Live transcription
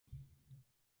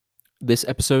This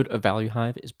episode of Value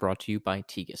Hive is brought to you by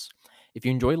Tegas. If you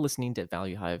enjoy listening to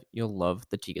Value Hive, you'll love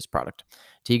the Tegas product.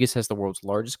 Tegas has the world's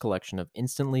largest collection of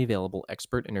instantly available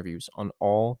expert interviews on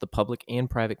all the public and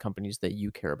private companies that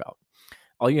you care about.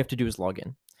 All you have to do is log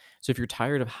in. So if you're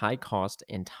tired of high cost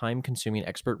and time consuming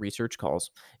expert research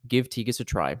calls, give Tegas a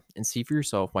try and see for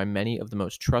yourself why many of the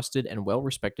most trusted and well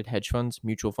respected hedge funds,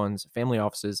 mutual funds, family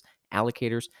offices,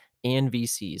 allocators, and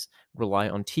VCs rely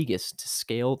on Tegas to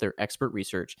scale their expert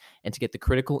research and to get the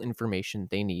critical information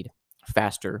they need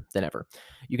faster than ever.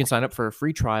 You can sign up for a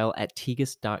free trial at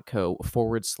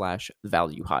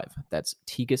tegas.co/valuehive. That's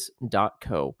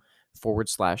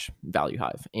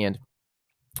tegas.co/valuehive. And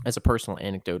as a personal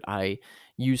anecdote, I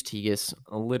use Tegas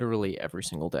literally every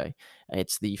single day.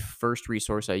 It's the first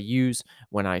resource I use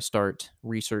when I start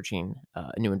researching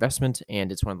a new investment, and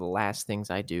it's one of the last things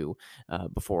I do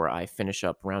before I finish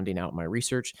up rounding out my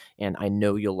research, and I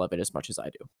know you'll love it as much as I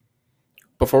do.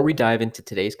 Before we dive into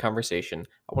today's conversation,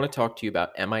 I want to talk to you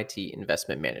about MIT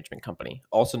Investment Management Company,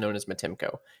 also known as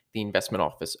Matimco, the investment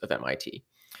office of MIT.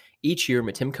 Each year,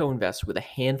 Matimco invests with a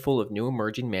handful of new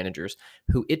emerging managers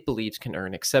who it believes can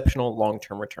earn exceptional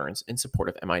long-term returns in support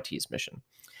of MIT's mission.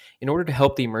 In order to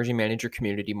help the emerging manager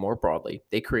community more broadly,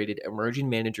 they created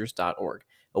emergingmanagers.org,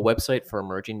 a website for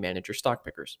emerging manager stock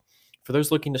pickers. For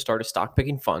those looking to start a stock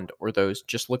picking fund or those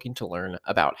just looking to learn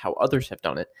about how others have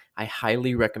done it, I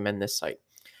highly recommend this site.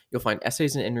 You'll find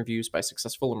essays and interviews by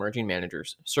successful emerging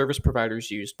managers, service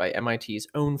providers used by MIT's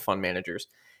own fund managers,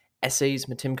 essays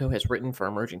Matimco has written for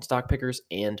emerging stock pickers,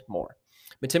 and more.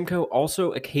 Matimco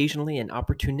also occasionally and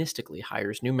opportunistically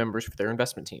hires new members for their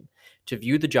investment team. To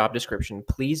view the job description,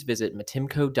 please visit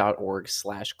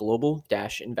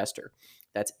matimco.org/global-investor.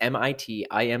 That's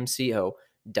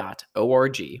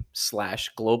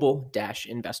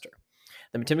mitimco.org/global-investor.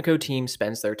 The Matimco team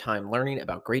spends their time learning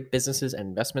about great businesses and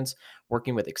investments,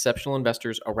 working with exceptional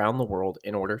investors around the world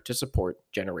in order to support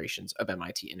generations of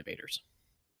MIT innovators.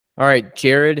 All right,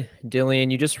 Jared,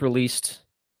 Dillian, you just released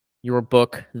your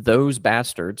book, Those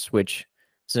Bastards, which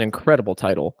is an incredible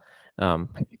title. Kind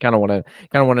of want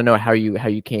to know how you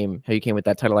came with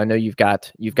that title. I know you've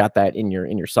got that in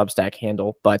your Substack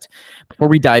handle, but before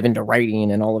we dive into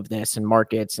writing and all of this and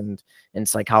markets and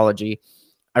psychology,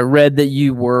 I read that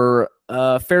you were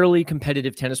a fairly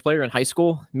competitive tennis player in high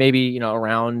school, maybe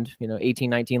around 18,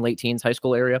 19, late teens, high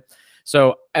school area.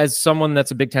 So as someone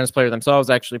that's a big tennis player themselves,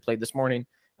 actually played this morning.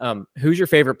 Who's your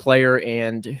favorite player,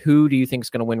 and who do you think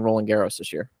is going to win Roland Garros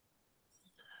this year?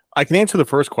 I can answer the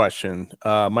first question.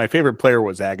 My favorite player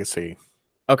was Agassi.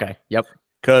 Okay. Yep.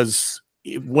 Because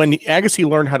when Agassi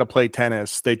learned how to play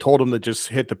tennis, they told him to just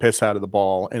hit the piss out of the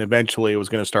ball, and eventually it was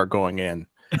going to start going in,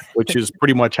 which is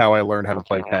pretty much how I learned how to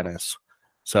play tennis.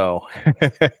 So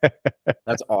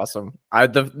that's awesome.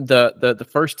 The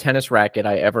first tennis racket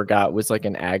I ever got was like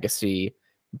an Agassi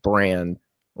brand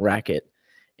racket.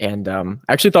 And I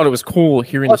actually thought it was cool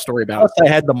hearing the story about it. I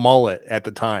had the mullet at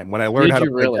the time. When I learned how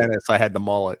to play tennis, I had the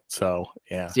mullet. So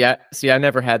yeah. See, I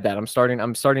never had that. I'm starting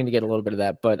to get a little bit of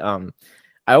that. But I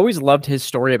always loved his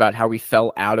story about how he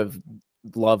fell out of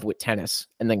love with tennis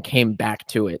and then came back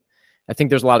to it. I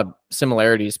think there's a lot of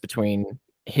similarities between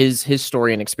his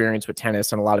story and experience with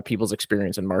tennis and a lot of people's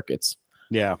experience in markets.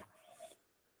 Yeah.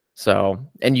 So,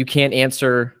 and you can't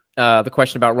answer the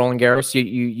question about Roland Garros.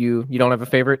 You don't have a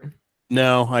favorite?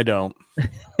 No, I don't.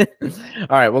 All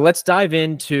right. Well, let's dive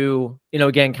into,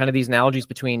 again, kind of these analogies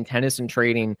between tennis and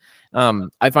trading.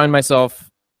 I find myself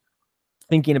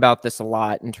thinking about this a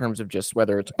lot in terms of just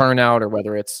whether it's burnout or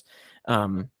whether it's,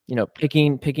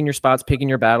 picking your spots, picking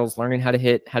your battles, learning how to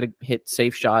hit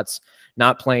safe shots,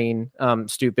 not playing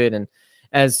stupid. And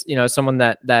as, someone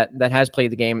that has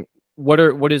played the game, what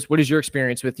is your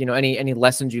experience with, any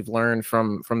lessons you've learned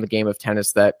from the game of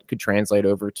tennis that could translate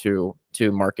over to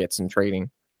markets and trading?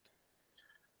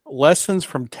 Lessons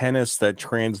from tennis that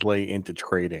translate into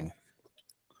trading.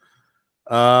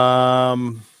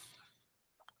 Gosh.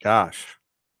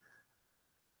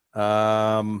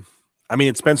 I mean,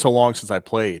 it's been so long since I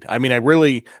played. I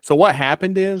mean, so what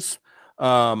happened is,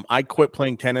 I quit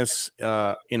playing tennis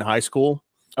in high school.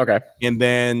 Okay. And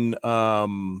then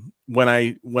when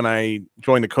I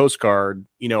joined the Coast Guard,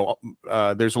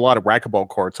 there's a lot of racquetball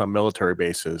courts on military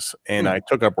bases, and I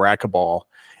took up racquetball,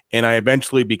 and I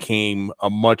eventually became a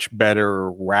much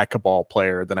better racquetball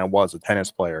player than I was a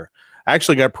tennis player. I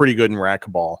actually got pretty good in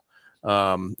racquetball,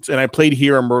 and I played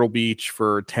here in Myrtle Beach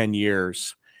for 10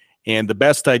 years. And the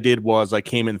best I did was I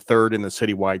came in third in the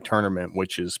citywide tournament,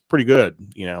 which is pretty good,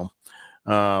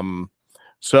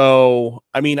 So,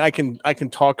 I mean, I can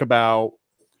talk about,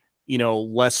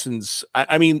 lessons.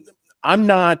 I mean, I'm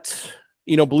not,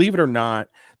 believe it or not,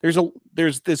 there's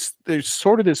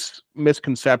sort of this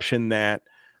misconception that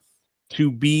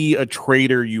to be a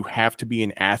trader you have to be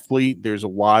an athlete. There's a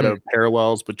lot Mm, of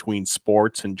parallels between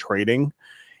sports and trading,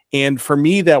 and for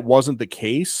me that wasn't the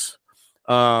case.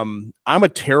 I'm a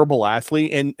terrible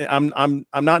athlete, and I'm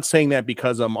not saying that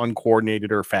because I'm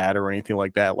uncoordinated or fat or anything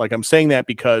like that. Like, I'm saying that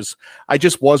because I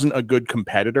just wasn't a good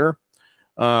competitor.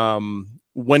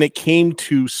 When it came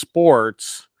to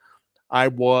sports, I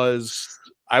was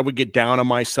I would get down on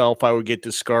myself. I would get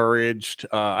discouraged.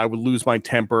 I would lose my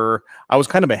temper. I was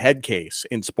kind of a head case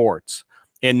in sports,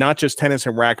 and not just tennis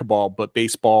and racquetball, but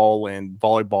baseball and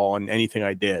volleyball and anything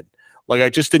I did. Like, I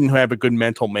just didn't have a good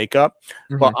mental makeup.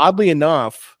 But mhm. oddly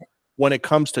enough, when it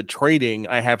comes to trading,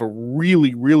 I have a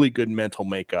really, really good mental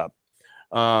makeup.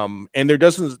 And there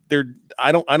doesn't there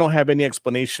I don't have any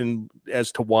explanation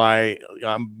as to why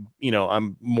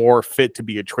I'm more fit to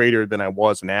be a trader than I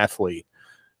was an athlete.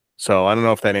 So I don't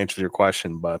know if that answers your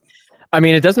question, but I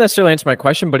mean, it doesn't necessarily answer my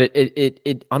question, but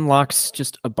it unlocks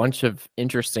just a bunch of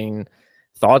interesting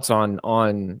thoughts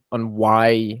on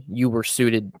why you were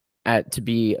suited at to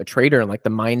be a trader and like the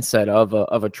mindset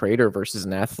of a trader versus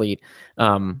an athlete.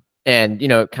 And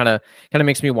it kind of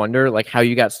makes me wonder like how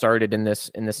you got started in this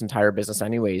entire business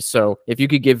anyways. So if you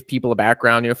could give people a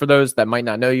background, for those that might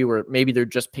not know you, or maybe they're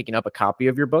just picking up a copy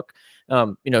of your book,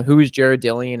 who is Jared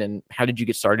Dillian and how did you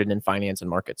get started in finance and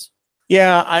markets?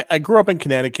 yeah, I grew up in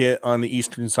Connecticut on the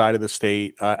eastern side of the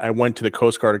state. I went to the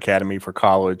Coast Guard Academy for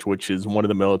college, which is one of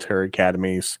the military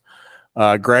academies.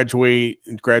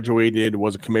 Graduated,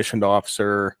 was a commissioned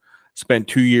officer, spent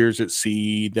 2 years at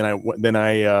sea.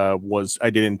 I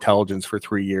did intelligence for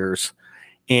 3 years.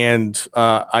 And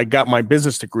I got my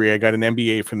business degree. I got an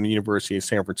MBA from the University of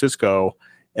San Francisco,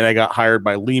 and I got hired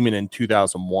by Lehman in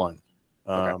 2001.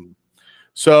 Okay.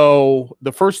 So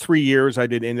the first 3 years I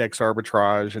did index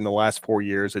arbitrage, and the last 4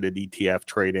 years I did ETF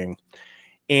trading.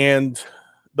 And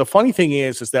the funny thing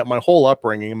is that my whole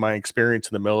upbringing and my experience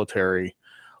in the military,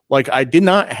 like, I did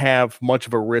not have much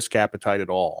of a risk appetite at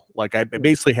all. Like, I Mm.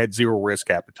 basically had zero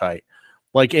risk appetite.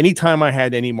 Like, anytime I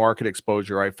had any market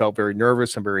exposure, I felt very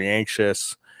nervous and very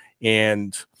anxious.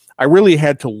 And I really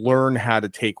had to learn how to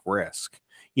take risk.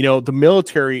 The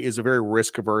military is a very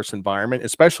risk averse environment,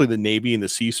 especially the Navy and the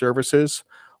sea services.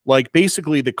 Like,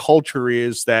 basically, the culture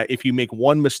is that if you make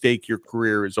one mistake, your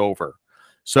career is over. Wow.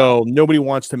 So nobody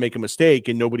wants to make a mistake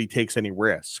and nobody takes any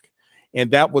risk. And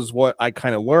that was what I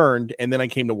kind of learned. And then I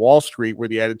came to Wall Street, where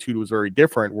the attitude was very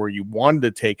different, where you wanted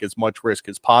to take as much risk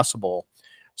as possible.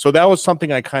 So that was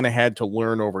something I kind of had to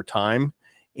learn over time.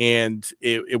 And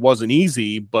it wasn't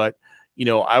easy, but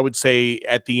I would say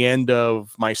at the end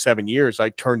of my 7 years, I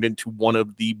turned into one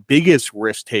of the biggest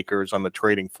risk takers on the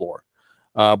trading floor.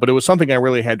 But it was something I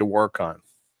really had to work on.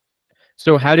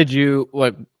 So how did you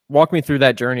like walk me through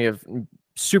that journey of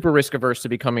super risk averse to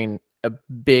becoming a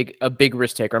big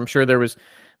risk taker? I'm sure there was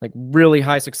like really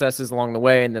high successes along the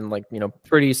way and then like,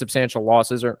 pretty substantial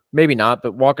losses or maybe not,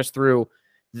 but walk us through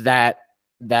that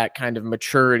that kind of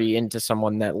maturity into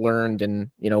someone that learned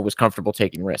and, was comfortable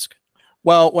taking risk.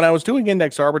 Well, when I was doing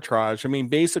index arbitrage, I mean,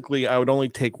 basically, I would only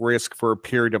take risk for a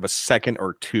period of a second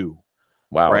or two,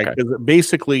 Wow, right? okay. Because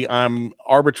basically, I'm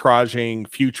arbitraging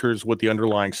futures with the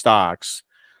underlying stocks.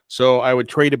 So I would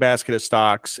trade a basket of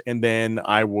stocks and then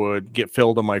I would get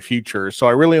filled on my futures. So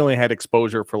I really only had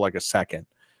exposure for like a second.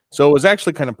 So it was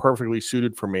actually kind of perfectly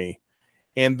suited for me.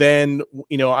 And then,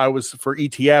 I was for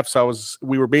ETFs,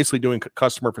 we were basically doing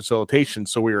customer facilitation.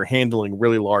 So we were handling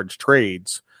really large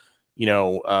trades,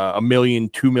 a million,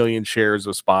 2 million shares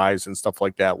of spies and stuff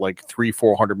like that, like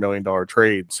 $300-400 million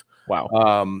trades.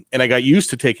 Wow. And I got used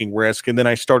to taking risk. And then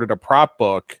I started a prop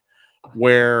book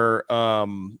where,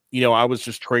 I was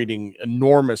just trading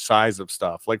enormous size of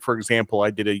stuff. Like, for example,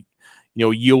 I did a,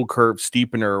 yield curve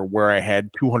steepener where I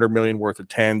had 200 million worth of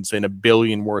tens and a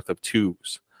billion worth of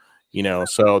twos.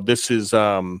 So this is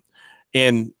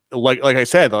and like I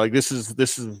said, like this is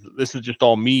just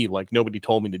all me. Like, nobody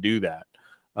told me to do that.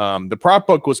 The prop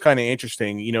book was kind of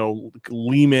interesting.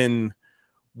 Lehman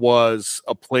was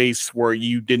a place where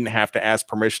you didn't have to ask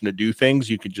permission to do things;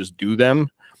 you could just do them.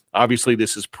 Obviously,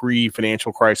 this is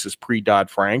pre-financial crisis,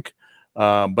 pre-Dodd-Frank.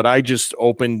 But I just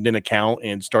opened an account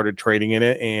and started trading in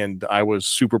it, and I was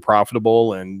super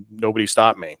profitable, and nobody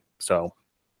stopped me. So.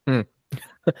 Hmm.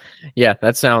 Yeah,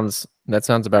 that sounds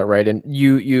about right. And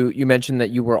you mentioned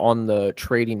that you were on the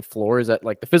trading floor. Is that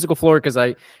like the physical floor? Because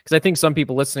I think some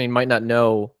people listening might not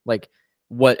know like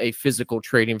what a physical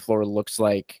trading floor looks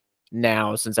like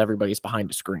now, since everybody's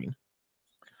behind a screen.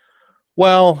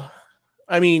 Well,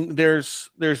 I mean,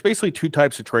 there's basically two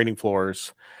types of trading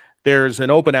floors. there's an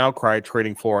open outcry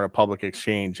trading floor on a public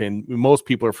exchange, and most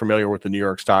people are familiar with the New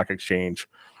York Stock Exchange.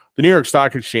 The New York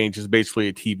Stock Exchange is basically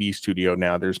a TV studio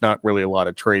now. There's not really a lot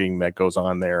of trading that goes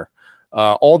on there.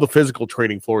 All the physical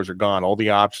trading floors are gone. All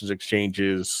the options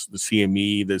exchanges, the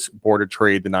CME, this Board of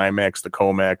Trade, the NYMEX, the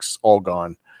COMEX, all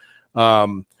gone.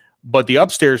 But the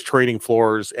upstairs trading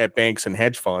floors at banks and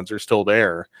hedge funds are still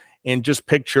there. And just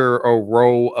picture a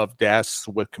row of desks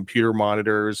with computer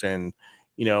monitors, and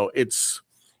it's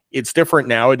different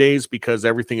nowadays because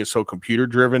everything is so computer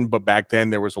driven. But back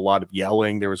then there was a lot of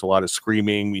yelling, there was a lot of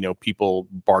screaming, people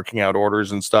barking out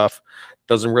orders and stuff.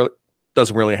 Doesn't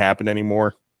really happen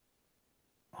anymore.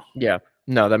 Yeah,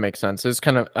 no, that makes sense. It's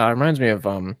kind of reminds me of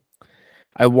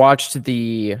I watched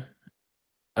the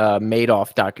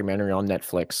Madoff documentary on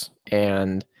Netflix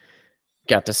and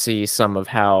got to see some of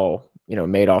how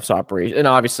Madoff's operation, and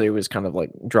obviously it was kind of like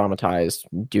dramatized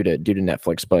due to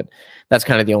Netflix, but that's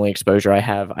kind of the only exposure I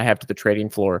have to the trading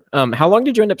floor. How long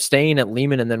did you end up staying at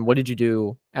Lehman, and then what did you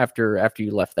do after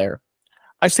you left there?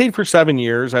 I stayed for 7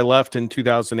 years. I left in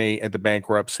 2008 at the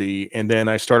bankruptcy, and then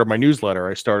I started my newsletter.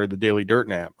 I started the Daily Dirt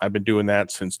Nap. I've been doing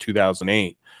that since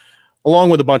 2008, along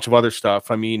with a bunch of other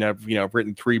stuff. I mean, I've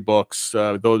written 3 books.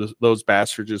 Those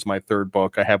Bastards is my 3rd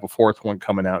book. I have a 4th one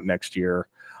coming out next year.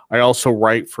 I also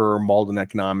write for Malden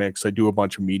Economics. I do a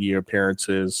bunch of media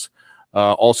appearances.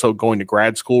 Also going to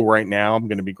grad school right now. I'm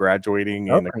going to be graduating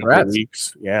in a couple of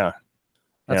weeks. Yeah.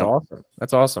 That's awesome.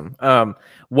 That's awesome.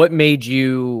 What made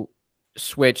you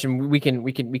switch? And we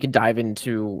can dive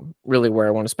into really where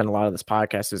I want to spend a lot of this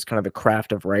podcast is kind of the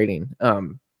craft of writing.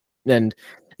 And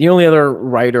the only other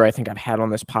writer I think I've had on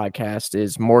this podcast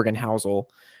is Morgan Housel,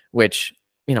 which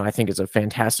I think is a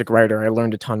fantastic writer. I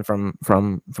learned a ton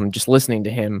from just listening to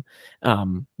him.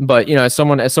 But as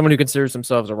someone who considers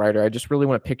themselves a writer, I just really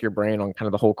want to pick your brain on kind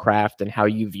of the whole craft and how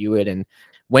you view it. And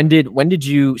when did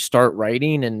you start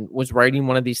writing? And was writing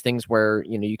one of these things where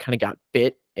you kind of got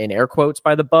bit in air quotes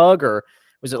by the bug, or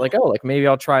was it like, oh, like maybe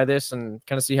I'll try this and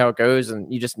kind of see how it goes,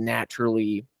 and you just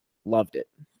naturally loved it?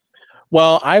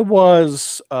 Well, I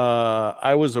was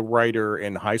a writer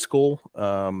in high school.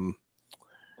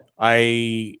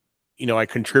 I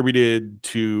contributed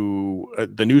to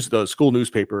the school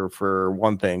newspaper for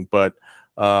one thing, but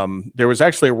there was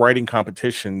actually a writing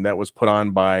competition that was put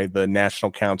on by the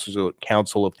National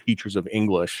Council of Teachers of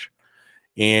English,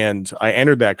 and I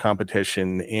entered that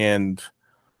competition and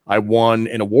I won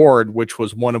an award, which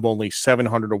was one of only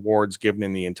 700 awards given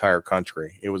in the entire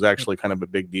country. It was actually kind of a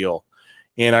big deal.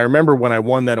 And I remember when I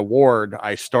won that award,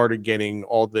 I started getting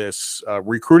all this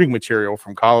recruiting material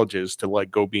from colleges to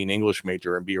go be an English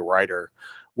major and be a writer,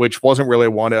 which wasn't really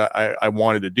what I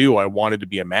wanted to do. I wanted to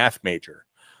be a math major.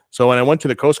 So when I went to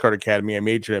the Coast Guard Academy, I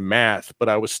majored in math, but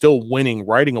I was still winning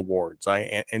writing awards.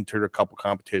 I entered a couple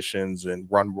competitions and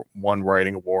won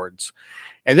writing awards.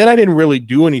 And then I didn't really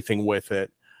do anything with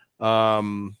it.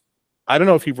 I don't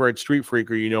know if you've read Street Freak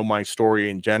or my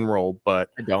story in general, but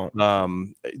I don't.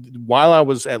 While I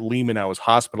was at Lehman, I was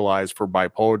hospitalized for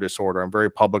bipolar disorder. I'm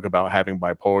very public about having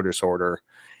bipolar disorder.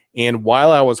 And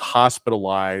while I was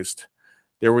hospitalized,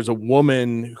 there was a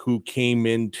woman who came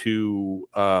into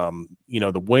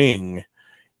the wing,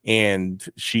 and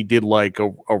she did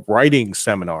a writing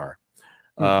seminar.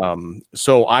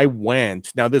 So I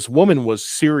went. Now, this woman was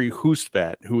Siri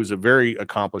Hustvedt, who is a very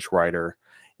accomplished writer.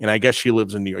 And I guess she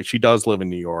lives in New York. She does live in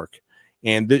New York.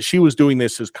 And she was doing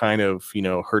this as kind of,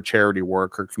 her charity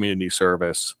work, her community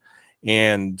service.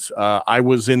 And I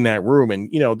was in that room,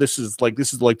 and, this is like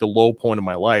the low point of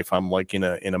my life. I'm in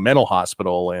a mental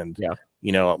hospital, and,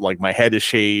 my head is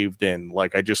shaved, and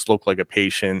I just look like a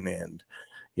patient. And,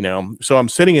 so I'm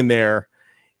sitting in there,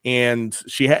 and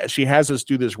she has us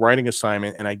do this writing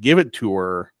assignment, and I give it to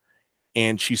her,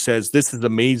 and she says, "This is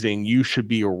amazing. You should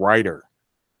be a writer."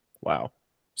 Wow.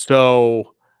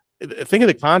 So think of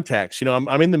the context.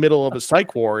 I'm in the middle of a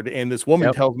psych ward, and this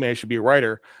woman tells me I should be a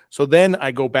writer. So then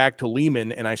I go back to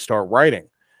Lehman and I start writing.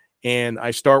 And I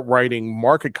start writing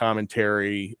market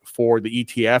commentary for the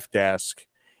ETF desk.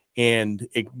 And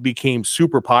it became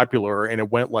super popular, and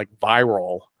it went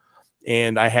viral.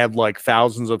 And I had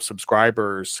thousands of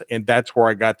subscribers. And that's where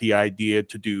I got the idea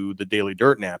to do the Daily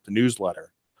Dirt Nap, the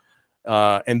newsletter.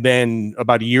 And then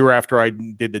about a year after I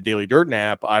did the Daily Dirt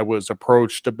Nap, I was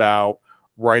approached about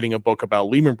writing a book about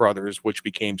Lehman Brothers, which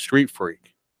became Street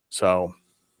Freak. So,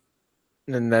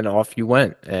 and then off you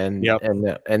went, and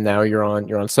now you're on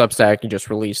Substack. You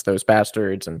just released Those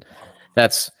Bastards, and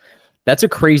that's a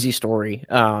crazy story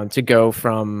to go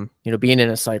from being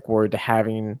in a psych ward to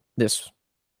having this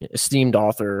esteemed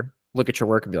author look at your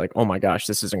work and be like, "Oh my gosh,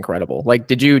 this is incredible!"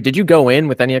 Did you go in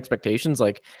with any expectations?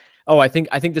 oh, I think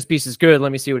this piece is good.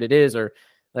 Let me see what it is. Or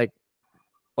like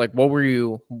like what were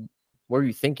you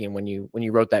thinking when you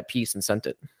wrote that piece and sent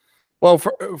it? Well,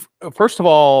 first of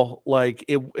all, like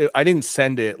I didn't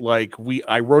send it. Like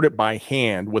I wrote it by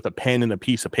hand with a pen and a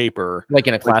piece of paper, Like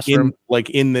in a classroom?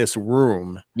 like in this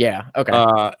room, Yeah.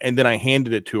 Okay. and then I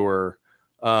handed it to her.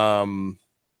 Um,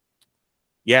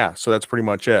 yeah, so that's pretty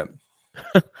much it.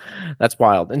 That's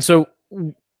wild. And so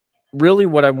really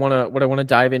what I want to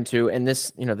dive into, and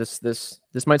this,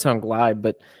 this might sound glide,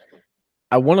 but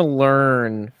I want to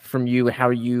learn from you how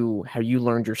you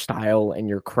learned your style and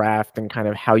your craft and kind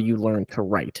of how you learned to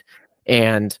write.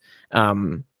 And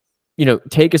um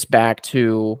take us back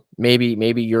to maybe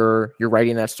you're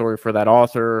writing that story for that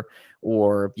author,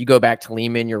 or you go back to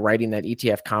Lehman, you're writing that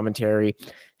ETF commentary.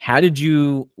 How did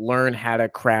you learn how to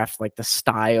craft like the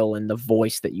style and the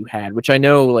voice that you had? Which I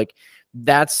know, like,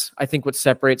 that's, I think, what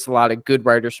separates a lot of good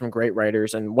writers from great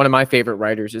writers. And one of my favorite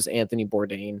writers is Anthony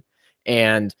Bourdain,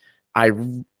 and I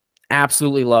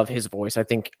absolutely love his voice. I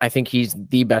think he's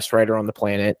the best writer on the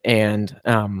planet. And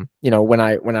when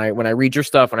I read your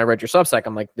stuff, when I read your Substack,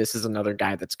 I'm like, this is another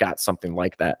guy that's got something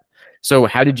like that. So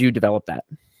how did you develop that?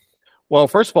 Well,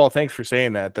 first of all, thanks for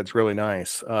saying that. That's really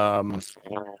nice. I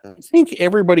think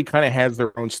everybody kind of has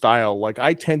their own style. Like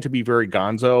I tend to be very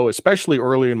gonzo, especially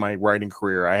early in my writing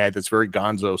career. I had this very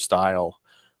gonzo style.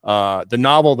 The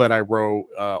novel that I wrote,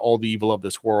 All the Evil of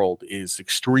This World, is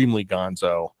extremely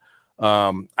gonzo.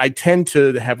 I tend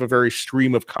to have a very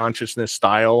stream of consciousness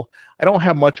style. I don't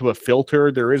have much of a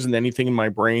filter. There isn't anything in my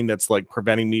brain that's like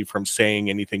preventing me from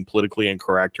saying anything politically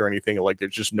incorrect or anything. Like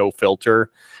there's just no filter.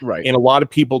 Right. And a lot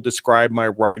of people describe my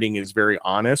writing as very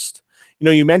honest.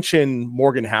 You mentioned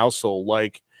Morgan Housel.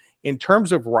 Like in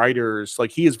terms of writers, like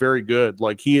he is very good.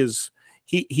 Like he has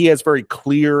very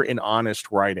clear and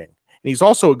honest writing. And he's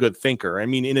also a good thinker. I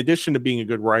mean, in addition to being a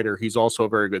good writer, he's also a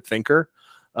very good thinker.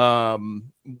 And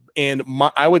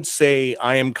I would say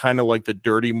I am kind of like the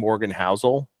dirty Morgan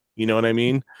Housel. You know what I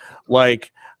mean?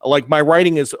 Like my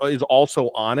writing is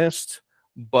also honest,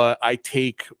 but I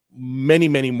take many,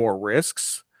 many more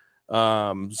risks.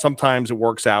 Sometimes it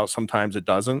works out, sometimes it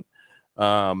doesn't.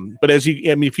 But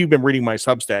if you've been reading my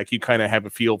Substack, you kind of have a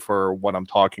feel for what I'm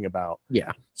talking about.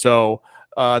 Yeah. So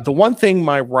the one thing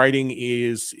my writing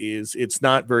is it's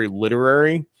not very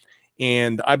literary.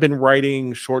 And I've been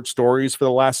writing short stories for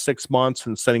the last 6 months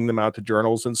and sending them out to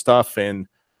journals and stuff. And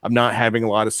I'm not having a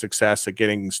lot of success at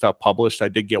getting stuff published. I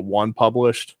did get one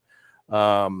published.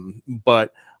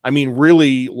 But I mean,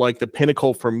 really, like the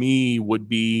pinnacle for me would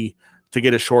be to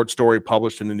get a short story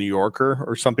published in the New Yorker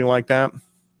or something like that,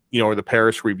 or the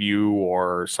Paris Review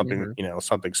or something,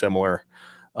 something similar.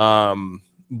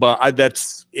 But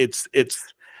it's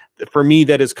for me,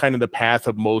 that is kind of the path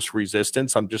of most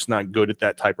resistance. I'm just not good at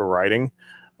that type of writing.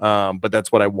 But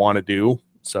that's what I want to do.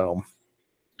 So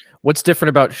What's different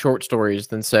about short stories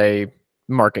than, say,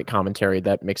 market commentary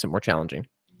that makes it more challenging?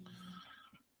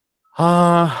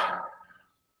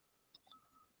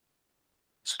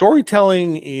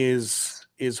 Storytelling is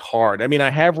hard. I mean, I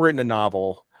have written a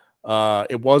novel.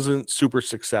 It wasn't super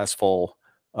successful.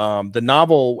 The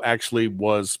novel actually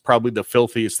was probably the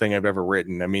filthiest thing I've ever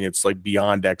written. I mean, it's like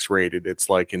beyond X-rated. It's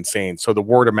like insane. So the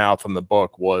word of mouth on the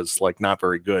book was like not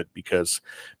very good because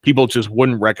people just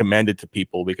wouldn't recommend it to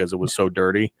people because it was so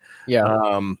dirty.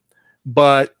 Yeah.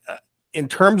 But in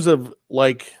terms of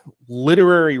like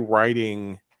literary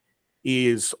writing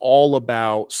is all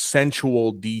about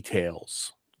sensual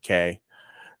details. Okay.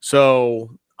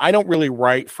 So I don't really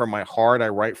write from my heart. I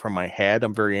write from my head.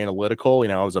 I'm very analytical.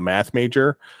 I was a math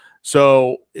major.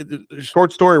 So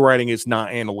short story writing is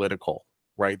not analytical,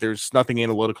 right? There's nothing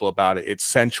analytical about it. It's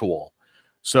sensual.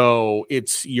 So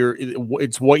it's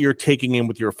what you're taking in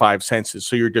with your five senses.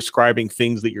 So you're describing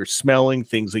things that you're smelling,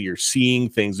 things that you're seeing,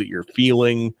 things that you're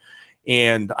feeling.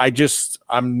 And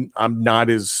I'm not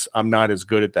as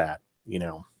good at that.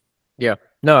 Yeah.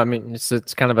 No, I mean,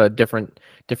 it's kind of a different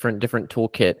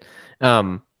toolkit.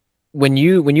 When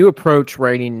you approach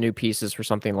writing new pieces for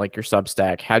something like your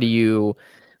Substack, how do you,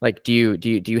 like, do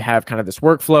you have kind of this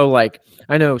workflow? Like,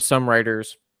 I know some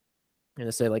writers, I'm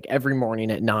gonna say, like, every morning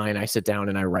at 9 I sit down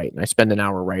and I write, and I spend an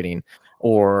hour writing.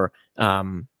 Or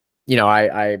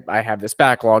I have this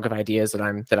backlog of ideas that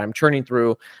I'm churning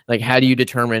through. Like, how do you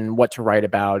determine what to write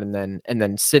about, and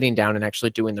then sitting down and actually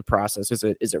doing the process? Is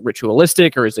it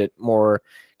ritualistic, or is it more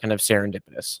kind of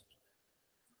serendipitous?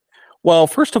 Well,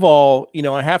 first of all,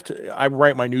 I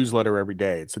write my newsletter every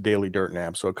day. It's a daily dirt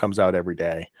nap, so it comes out every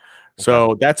day. Okay.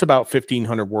 So that's about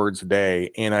 1,500 words a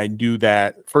day. And I do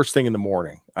that first thing in the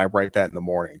morning. I write that in the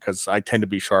morning because I tend to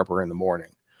be sharper in the morning.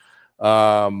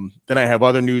 Then I have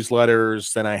other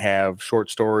newsletters. Then I have short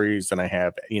stories. Then I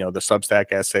have, the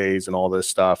Substack essays and all this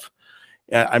stuff.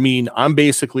 I mean, I'm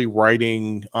basically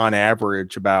writing on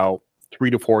average about 3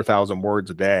 to 4,000 words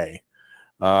a day.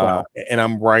 Wow. And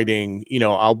I'm writing,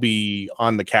 I'll be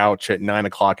on the couch at 9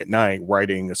 o'clock at night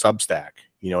writing a Substack.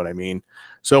 You know what I mean?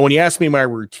 So when you ask me my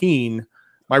routine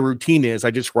is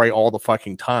I just write all the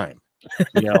fucking time.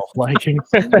 Like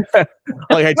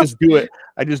like I just do it.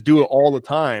 I just do it all the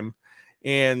time.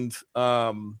 And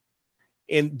the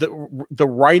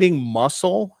writing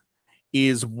muscle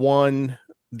is one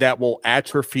that will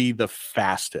atrophy the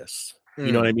fastest.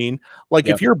 You know what I Mm. mean? Like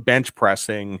if Yep. you're bench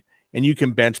pressing and you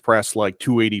can bench press like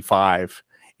 285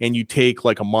 and you take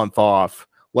like a month off,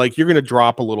 like you're going to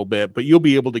drop a little bit, but you'll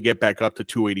be able to get back up to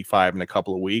 285 in a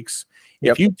couple of weeks. If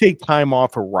Yep. you take time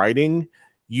off of writing,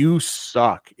 you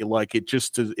suck. Like it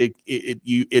just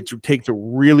it takes a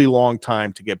really long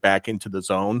time to get back into the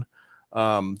zone.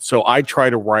 So I try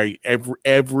to write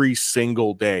every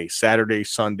single day, Saturdays,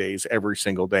 Sundays, every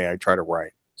single day. I try to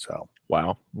write. So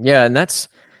Wow. Yeah, and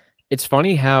it's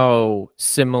funny how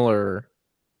similar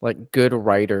like good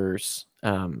writers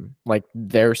like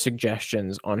their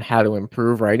suggestions on how to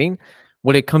improve writing,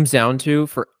 what it comes down to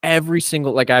for every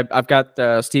single like I've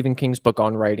got Stephen King's book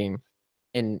on writing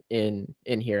in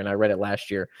here, and I read it last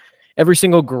year. Every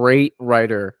single great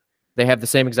writer, they have the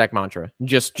same exact mantra: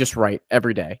 just write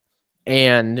every day.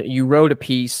 And you wrote a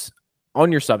piece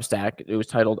on your Substack. It was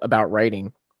titled "About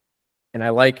Writing," and I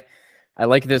like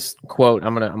this quote.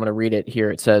 I'm gonna read it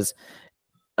here. It says,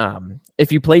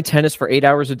 if you play tennis for 8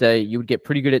 hours a day, you would get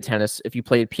pretty good at tennis. If you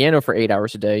played piano for 8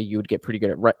 hours a day, you would get pretty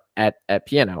good at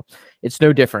piano. It's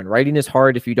no different. Writing is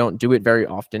hard if you don't do it very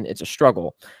often. It's a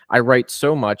struggle. I write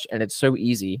so much, and it's so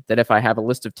easy that if I have a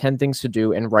list of 10 things to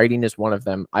do and writing is one of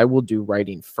them, I will do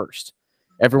writing first.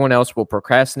 Everyone else will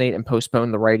procrastinate and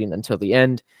postpone the writing until the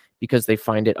end because they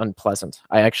find it unpleasant.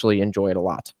 I actually enjoy it a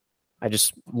lot. I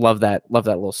just love that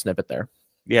little snippet there.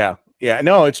 yeah,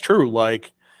 no, it's true.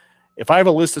 Like if I have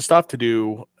a list of stuff to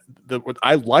do,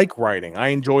 I like writing. I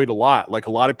enjoy it a lot. Like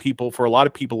for a lot of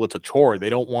people, it's a chore. They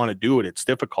don't want to do it. It's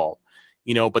difficult,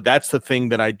 but that's the thing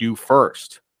that I do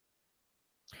first.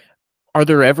 Are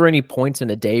there ever any points in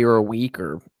a day or a week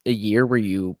or a year where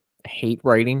you hate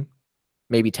writing,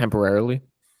 maybe temporarily?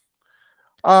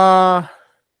 Uh,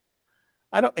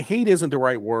 I don't hate isn't the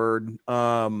right word.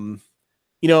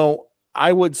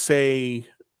 I would say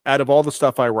out of all the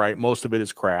stuff I write, most of it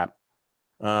is crap.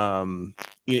 um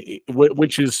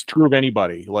which is true of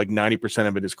anybody. Like 90%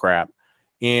 of it is crap.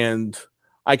 And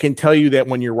I can tell you that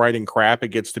when you're writing crap, it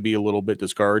gets to be a little bit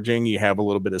discouraging. You have a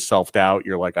little bit of self-doubt.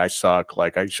 You're like, I suck.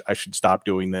 Like I should stop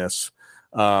doing this.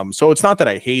 So it's not that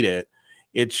I hate it.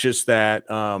 It's just that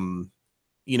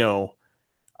you know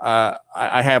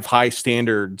I have high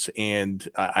standards, and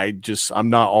I'm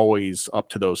not always up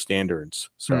to those standards.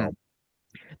 Hmm. So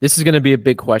This is going to be a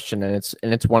big question, and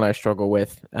it's one I struggle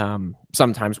with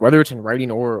sometimes, whether it's in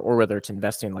writing or whether it's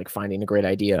investing, like finding a great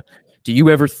idea. Do you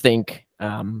ever think,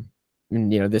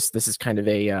 this is kind of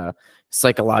a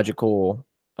psychological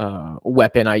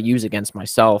weapon I use against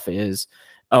myself is,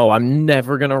 oh, I'm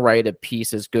never going to write a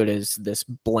piece as good as this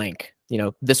blank,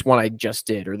 this one I just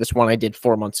did, or this one I did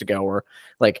 4 months ago, or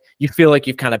like you feel like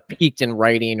you've kind of peaked in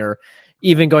writing, or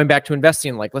even going back to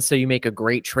investing, like let's say you make a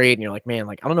great trade and you're like, man,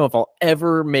 like I don't know if I'll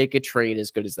ever make a trade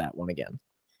as good as that one again.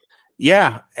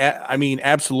 yeah, I mean,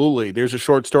 absolutely. There's a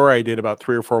short story I did about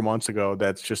 3 or 4 months ago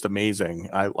that's just amazing.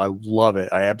 I love it.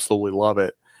 I absolutely love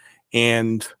it.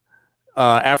 And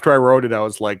after I wrote it, I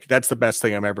was like, that's the best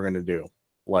thing I'm ever going to do.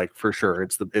 Like for sure,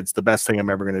 it's the best thing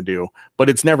I'm ever going to do. But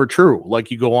it's never true.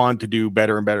 Like you go on to do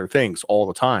better and better things all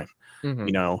the time.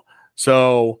 Mm-hmm.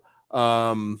 So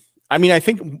I mean, I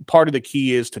think part of the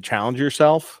key is to challenge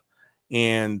yourself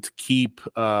and keep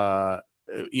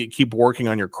working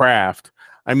on your craft.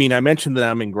 I mean, I mentioned that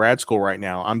I'm in grad school right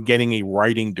now. I'm getting a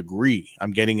writing degree.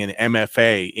 I'm getting an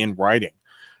MFA in writing.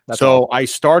 That's So awesome. I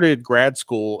started grad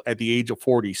school at the age of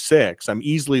 46. I'm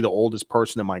easily the oldest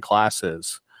person in my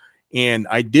classes. And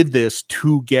I did this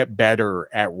to get better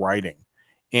at writing.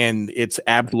 And it's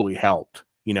absolutely helped.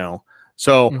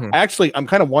 So Mm-hmm. actually, I'm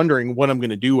kind of wondering what I'm going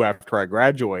to do after I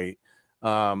graduate,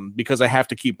 because I have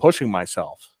to keep pushing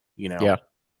myself. Yeah.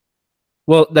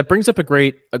 Well, that brings up a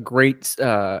great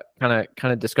kind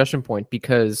of discussion point,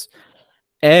 because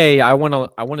I want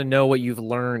to know what you've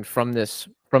learned from this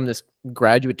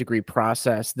graduate degree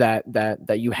process that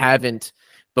you haven't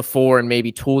before, and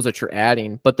maybe tools that you're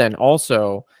adding. But then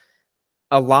also,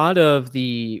 a lot of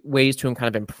the ways to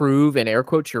kind of improve and air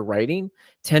quotes your writing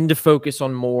tend to focus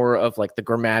on more of like the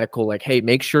grammatical, like, hey,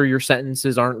 make sure your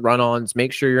sentences aren't run-ons,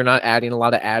 make sure you're not adding a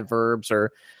lot of adverbs,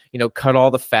 or, cut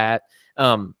all the fat.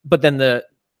 But then the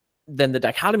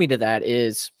dichotomy to that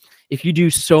is, if you do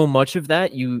so much of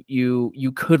that,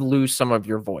 you could lose some of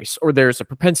your voice, or there's a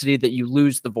propensity that you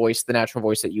lose the voice, the natural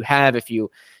voice that you have, if you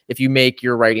make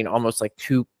your writing almost like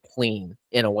too clean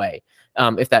in a way,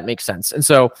 if that makes sense. And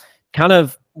so, kind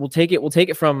of, we'll take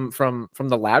it from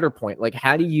the latter point. Like,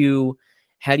 how do you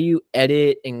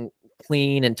edit and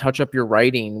clean and touch up your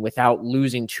writing without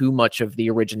losing too much of the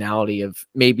originality of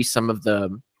maybe some of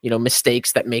the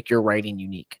mistakes that make your writing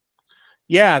unique?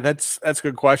 Yeah, that's a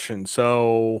good question.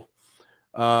 So,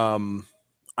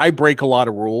 I break a lot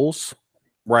of rules,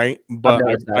 right? I've But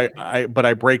noticed that.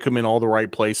 I break them in all the right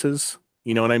places.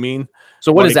 You know what I mean?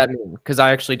 So what does Like, that mean? Because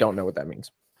I actually don't know what that means.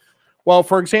 well,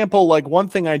 for example, like one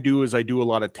thing I do is I do a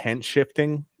lot of tense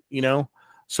shifting,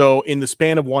 So in the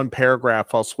span of one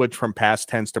paragraph, I'll switch from past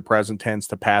tense to present tense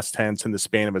to past tense in the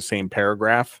span of the same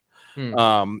paragraph. Hmm.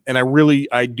 And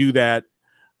I do that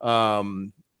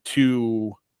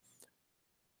to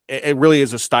it really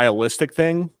is a stylistic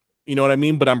thing, you know what I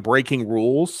mean? But I'm breaking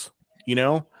rules, you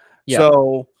know? Yeah.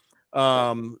 So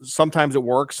sometimes it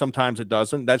works, sometimes it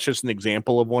doesn't. That's just an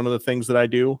example of one of the things that I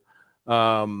do.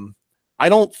 Um, I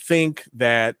don't think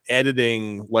that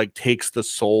editing like takes the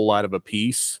soul out of a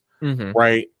piece, Mm-hmm.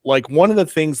 right? Like one of the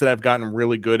things that I've gotten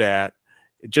really good at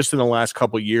just in the last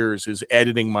couple of years is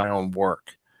editing my own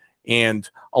work. And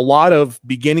a lot of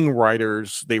beginning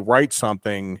writers, they write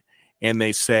something and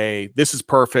they say, this is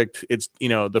perfect. It's,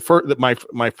 the first,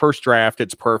 my first draft,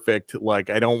 it's perfect. Like,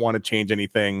 I don't want to change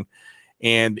anything.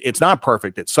 And it's not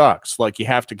perfect. It sucks. Like, you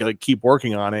have to keep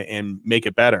working on it and make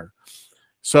it better.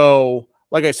 So,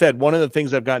 like I said, one of the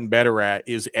things I've gotten better at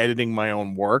is editing my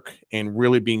own work and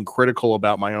really being critical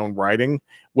about my own writing,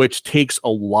 which takes a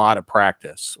lot of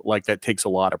practice. Like, that takes a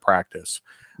lot of practice.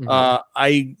 Mm-hmm.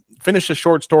 I finished a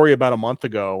short story about a month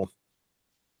ago,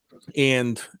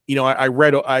 and I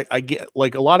read, I get,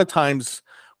 like, a lot of times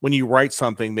when you write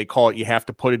something, they call it, you have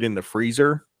to put it in the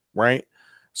freezer, right?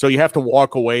 So you have to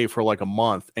walk away for like a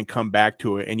month and come back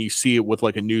to it, and you see it with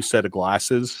like a new set of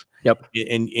glasses. Yep.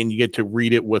 And you get to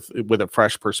read it with a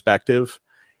fresh perspective.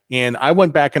 And I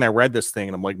went back and I read this thing,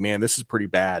 and I'm like, man, this is pretty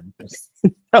bad.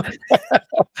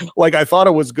 Like, I thought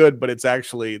it was good, but it's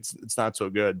actually it's not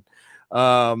so good.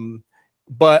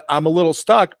 But I'm a little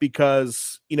stuck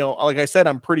because, like I said,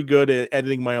 I'm pretty good at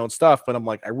editing my own stuff, but I'm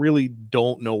like, I really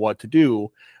don't know what to do.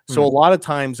 So a lot of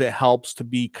times it helps to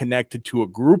be connected to a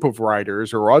group of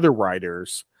writers or other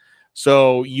writers,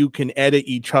 so you can edit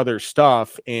each other's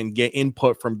stuff and get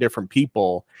input from different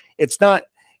people. It's not,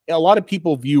 a lot of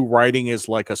people view writing as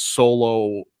like a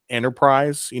solo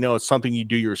enterprise. It's something you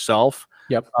do yourself.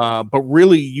 Yep. But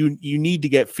really, you need to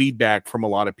get feedback from a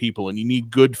lot of people, and you need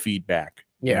good feedback.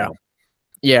 Yeah.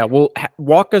 Yeah. Well,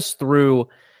 walk us through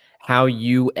how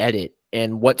you edit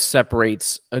and what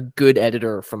separates a good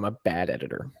editor from a bad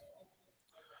editor.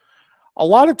 A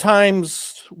lot of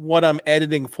times what I'm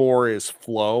editing for is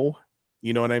flow.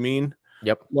 You know what I mean?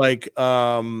 Yep. Like,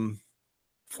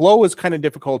 flow is kind of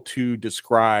difficult to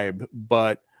describe,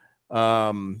 but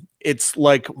it's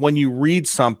like when you read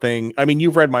something, I mean,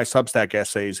 you've read my Substack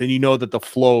essays, and you know that the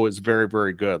flow is very,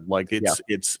 very good. Like,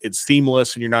 it's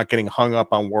seamless, and you're not getting hung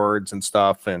up on words and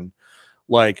stuff. And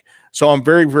like, so I'm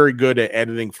very, very good at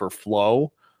editing for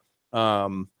flow.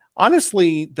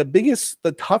 Honestly,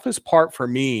 the toughest part for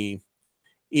me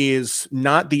is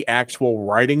not the actual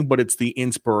writing, but it's the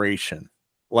inspiration.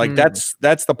 Like, that's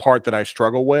the part that I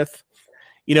struggle with.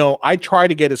 I try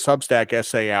to get a Substack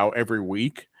essay out every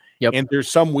week. Yep. And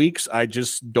there's some weeks I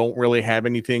just don't really have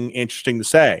anything interesting to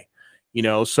say,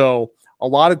 so a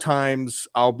lot of times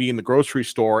I'll be in the grocery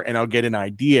store and I'll get an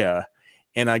idea,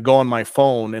 and I go on my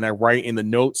phone and I write in the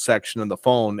notes section of the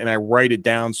phone, and I write it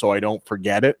down so I don't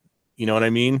forget it. You know what I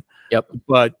mean? Yep.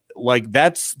 But like,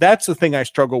 that's the thing I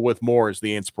struggle with more, is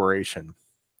the inspiration.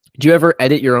 Do you ever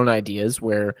edit your own ideas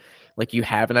where, like, you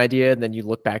have an idea and then you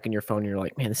look back in your phone and you're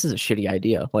like, man, this is a shitty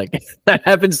idea? Like, that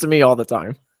happens to me all the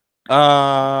time.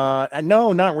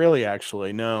 No, not really,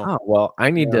 actually. No. Oh, well, I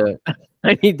need to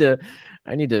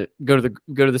go to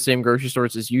the same grocery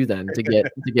stores as you then to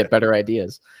get better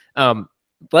ideas.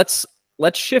 Let's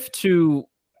shift to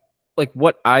like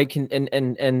what I can,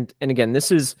 and again,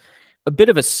 this is a bit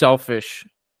of a selfish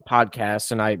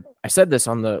podcast, and I said this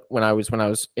when I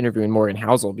was interviewing Morgan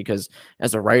Housel, because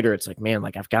as a writer, it's like, man,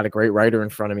 like, I've got a great writer in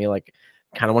front of me, like,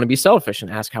 kind of want to be selfish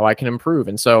and ask how I can improve.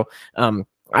 And so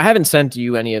I haven't sent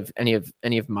you any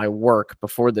of my work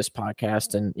before this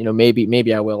podcast, and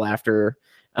maybe I will after.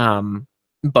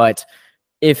 But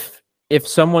if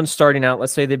someone's starting out,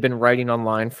 let's say they've been writing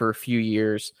online for a few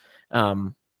years,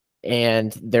 um,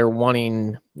 and they're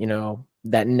wanting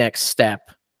that next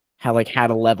step, how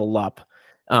to level up,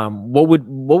 what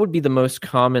would be the most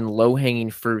common low hanging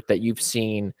fruit that you've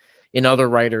seen in other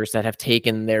writers that have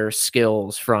taken their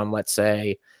skills from, let's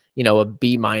say, a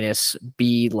B minus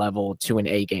B level to an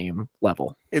A game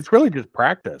level? It's really just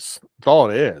practice. That's all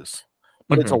it is.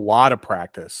 But it's a Hmm. lot of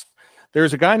practice.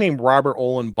 There's a guy named Robert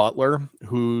Olin Butler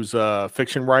who's a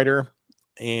fiction writer,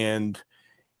 and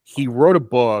he wrote a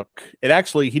book. He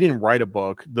didn't write a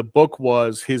book. The book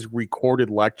was his recorded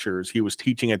lectures. He was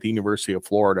teaching at the University of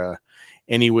Florida,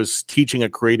 and he was teaching a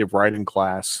creative writing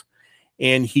class.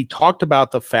 And he talked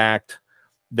about the fact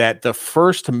that the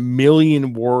first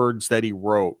million words that he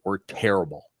wrote were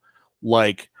terrible.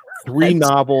 Like 3 That's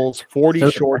novels, 40 so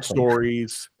short depressing.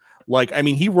 stories. Like, I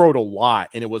mean, he wrote a lot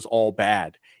and it was all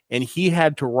bad. And he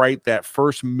had to write that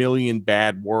first million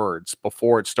bad words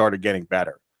before it started getting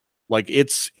better. Like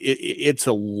it's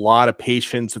a lot of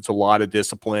patience, it's a lot of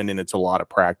discipline, and it's a lot of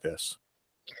practice.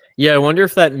 Yeah, I wonder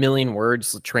if that million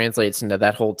words translates into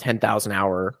that whole 10,000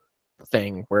 hour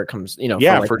thing where it comes, for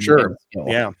Yeah, like for a million sure. skill.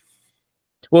 Yeah.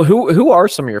 Well, who are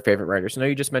some of your favorite writers? I know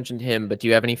you just mentioned him, but do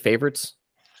you have any favorites?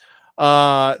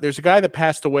 There's a guy that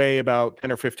passed away about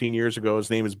 10 or 15 years ago. His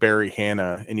name is Barry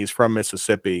Hanna, and he's from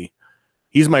Mississippi.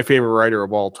 He's my favorite writer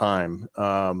of all time.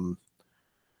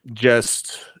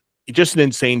 Just just an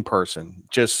insane person.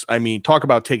 Just, I mean, talk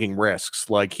about taking risks.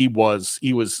 Like he was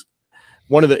he's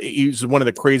one of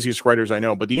the craziest writers I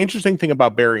know. But the interesting thing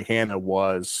about Barry Hanna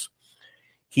was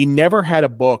he never had a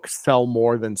book sell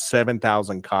more than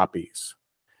 7,000 copies.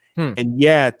 Hmm. And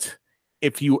yet,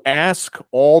 if you ask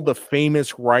all the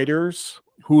famous writers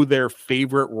who their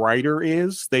favorite writer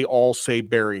is, they all say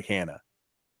Barry Hanna.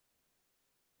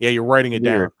 Yeah, you're writing it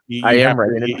down. Weird. I am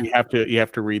You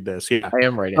have to read this. Yeah. I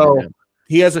am writing it So down.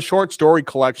 he has a short story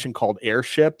collection called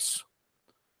Airships.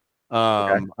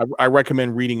 Okay. I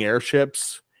recommend reading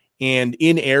Airships. And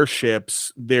in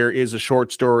Airships, there is a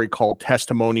short story called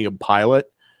Testimony of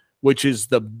Pilot, which is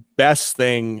the best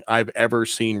thing I've ever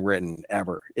seen written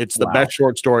ever. It's the Wow. best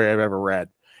short story I've ever read.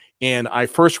 And I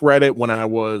first read it when I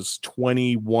was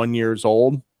 21 years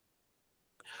old.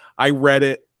 I read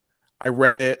it. I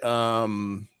read it.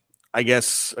 I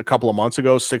guess a couple of months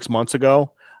ago, 6 months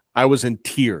ago. I was in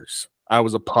tears. I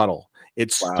was a puddle.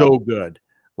 It's Wow. so good.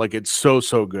 Like it's so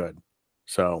good.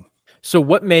 So So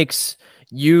what makes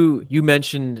you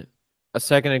mentioned a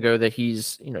second ago that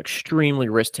he's, extremely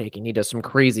risk taking. He does some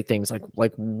crazy things.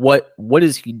 Like what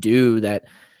does he do that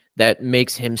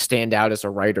makes him stand out as a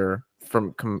writer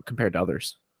from compared to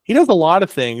others? he does a lot of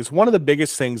things. One of the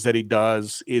biggest things that he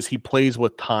does is he plays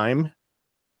with time.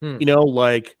 Hmm.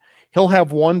 Like he'll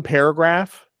have one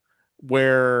paragraph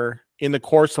where in the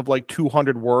course of like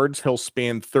 200 words, he'll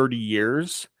span 30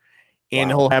 years, and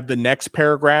Wow. he'll have the next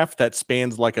paragraph that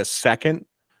spans like a second.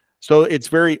 So it's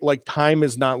very like time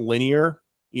is not linear.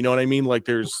 You know what I mean? Like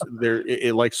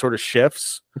it like sort of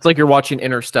shifts. It's like you're watching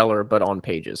Interstellar, but on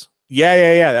pages.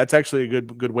 Yeah. That's actually a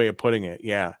good way of putting it.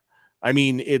 Yeah. I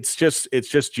mean, it's just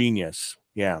genius.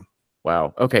 Yeah.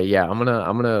 Wow. Okay. Yeah. I'm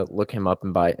gonna look him up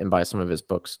and buy some of his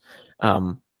books.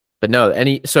 But no,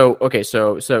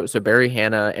 so Barry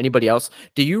Hanna, anybody else?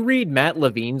 Do you read Matt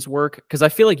Levine's work? Because I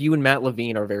feel like you and Matt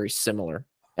Levine are very similar.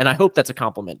 And I hope that's a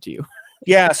compliment to you.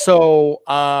 Yeah, so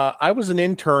I was an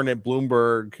intern at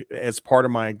Bloomberg as part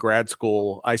of my grad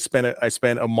school. I spent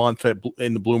a month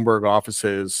in the Bloomberg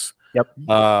offices. Yep.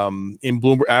 In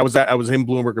Bloomberg, I was in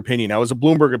Bloomberg Opinion. I was a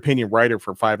Bloomberg Opinion writer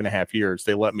for 5.5 years.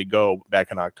 They let me go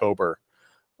back in October.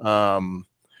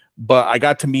 But I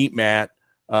got to meet Matt.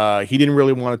 He didn't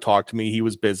really want to talk to me. He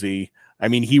was busy. I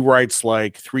mean, he writes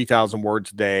like 3,000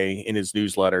 words a day in his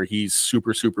newsletter. He's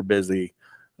super busy.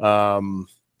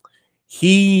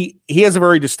 He has a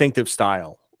very distinctive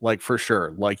style, like for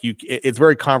sure. Like it's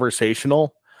very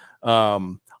conversational.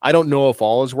 I don't know if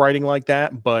all his writing like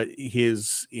that, but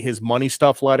his money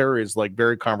stuff letter is like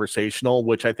very conversational,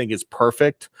 which I think is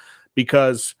perfect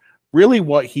because really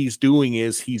what he's doing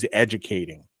is he's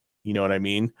educating. You know what I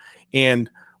mean? And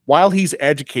while he's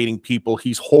educating people,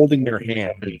 he's holding their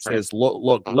hand and says,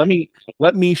 look,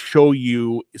 let me show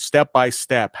you step by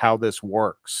step how this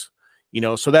works.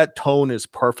 So that tone is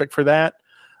perfect for that.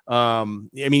 I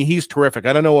mean, he's terrific.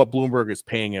 I don't know what Bloomberg is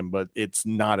paying him, but it's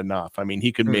not enough. I mean,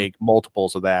 he could make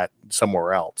multiples of that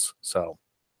somewhere else. So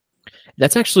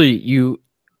That's actually you.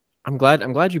 I'm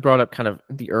glad you brought up kind of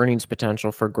the earnings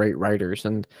potential for great writers.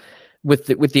 And with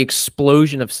the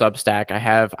explosion of Substack, I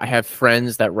have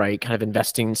friends that write kind of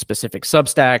investing specific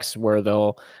Substacks where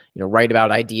they'll, write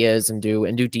about ideas and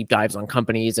do deep dives on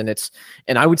companies, and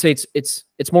I would say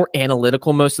it's more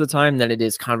analytical most of the time than it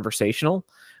is conversational.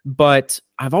 But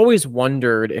I've always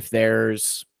wondered if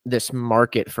there's this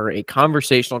market for a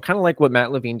conversational, kind of like what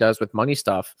Matt Levine does with money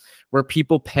stuff, where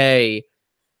people pay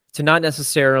to not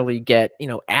necessarily get,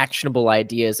 actionable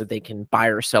ideas that they can buy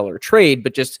or sell or trade,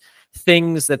 but just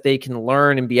things that they can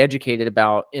learn and be educated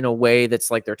about in a way that's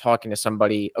like they're talking to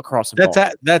somebody across a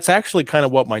bar. That's actually kind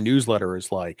of what my newsletter is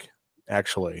like,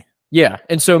 actually. Yeah.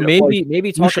 And so Yeah, like,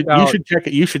 maybe talk about,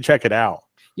 you should check it out.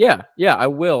 yeah, I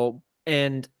will.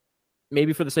 And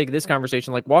maybe for the sake of this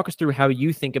conversation, like walk us through how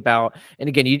you think about, and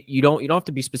again, you don't have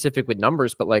to be specific with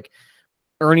numbers, but like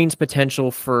earnings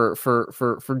potential for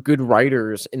good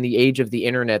writers in the age of the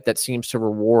internet that seems to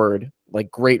reward like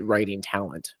great writing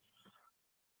talent.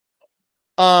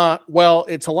 Well,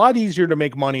 it's a lot easier to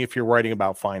make money if you're writing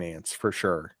about finance, for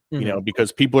sure.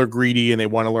 Because people are greedy and they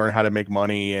want to learn how to make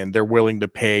money and they're willing to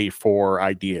pay for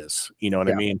ideas. You know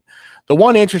what I mean? The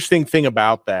one interesting thing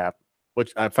about that,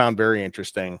 which I found very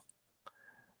interesting,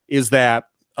 is that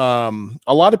a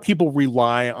lot of people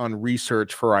rely on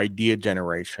research for idea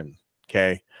generation.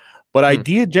 Okay. But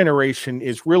idea generation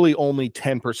is really only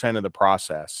 10% of the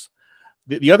process.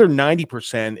 The other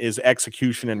 90% is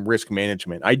execution and risk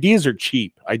management. Ideas are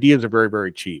cheap. Ideas are very,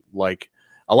 very cheap. Like,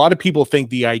 a lot of people think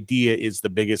the idea is the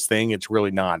biggest thing. It's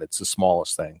really not. It's the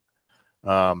smallest thing.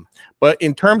 But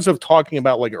in terms of talking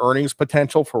about like earnings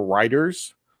potential for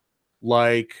writers,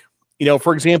 like,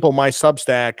 for example, my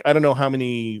Substack, I don't know how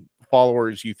many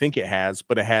followers you think it has,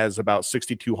 but it has about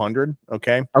 6,200.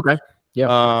 Okay. Okay.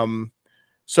 Yeah.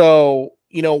 So,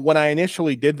 when I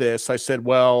initially did this, I said,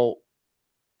 well,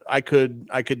 I could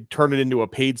turn it into a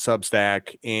paid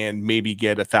Substack and maybe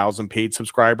get 1,000 paid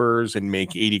subscribers and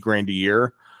make 80 grand a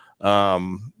year.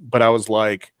 But I was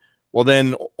like, well,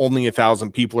 then only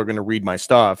 1,000 people are going to read my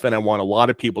stuff, and I want a lot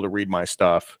of people to read my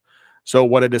stuff. So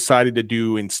what I decided to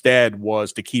do instead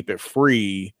was to keep it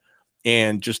free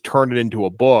and just turn it into a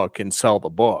book and sell the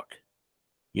book.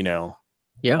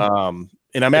 Yeah.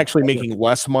 And I'm actually making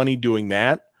less money doing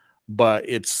that, but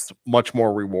it's much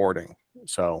more rewarding.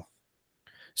 So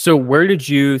where did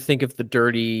you think of the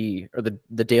dirty or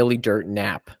the daily dirt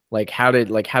nap? Like how did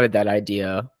that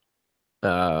idea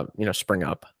spring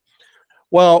up?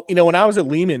 Well, when I was at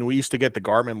Lehman, we used to get the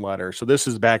Gartman letter. So this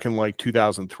is back in like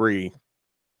 2003.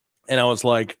 And I was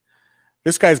like,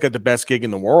 this guy's got the best gig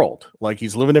in the world. Like,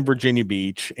 he's living in Virginia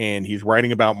Beach and he's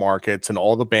writing about markets and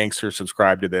all the banks are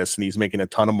subscribed to this and he's making a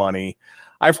ton of money.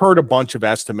 I've heard a bunch of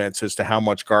estimates as to how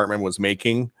much Gartman was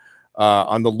making.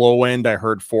 On the low end, I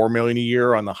heard 4 million a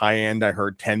year. On the high end, I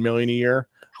heard 10 million a year.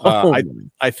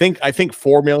 I think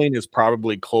 4 million is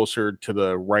probably closer to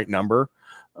the right number.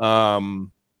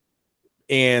 And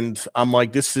I'm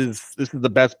like, this is the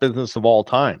best business of all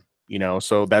time,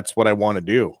 so that's what I want to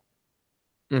do.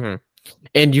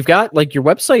 And you've got like your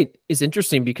website is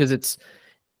interesting because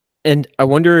and I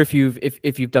wonder if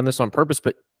you've done this on purpose,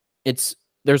 but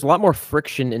there's a lot more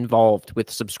friction involved with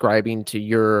subscribing to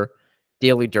your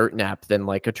daily dirt nap than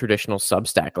like a traditional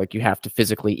Substack. Like, you have to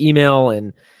physically email,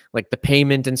 and like the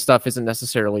payment and stuff isn't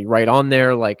necessarily right on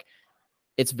there. Like,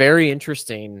 it's very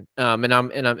interesting. And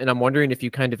I'm wondering if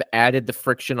you kind of added the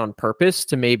friction on purpose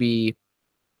to maybe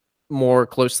more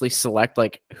closely select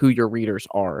like who your readers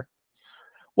are.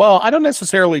 Well, I don't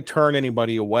necessarily turn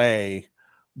anybody away,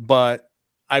 but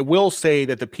I will say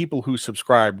that the people who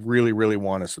subscribe really, really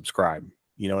want to subscribe.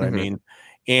 You know what I mean?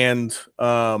 And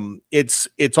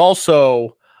it's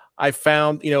also, I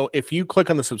found, if you click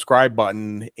on the subscribe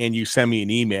button and you send me an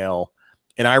email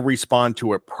and I respond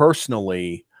to it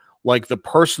personally, like, the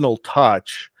personal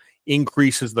touch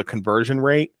increases the conversion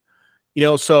rate.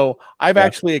 So I've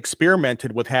actually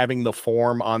experimented with having the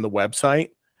form on the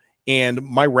website, and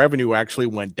my revenue actually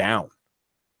went down.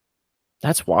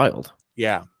 That's wild.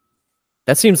 Yeah.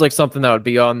 That seems like something that would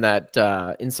be on that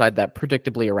inside that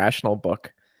Predictably Irrational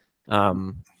book.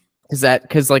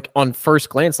 Because like on first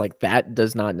glance, like that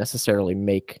does not necessarily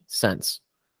make sense.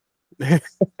 But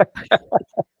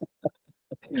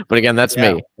again, that's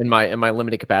me in my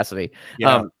limited capacity.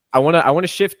 Yeah. I want to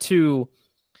shift to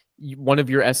one of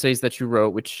your essays that you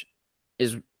wrote, which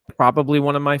is probably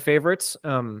one of my favorites.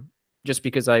 Just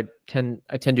because I tend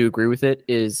to agree with it,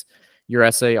 is your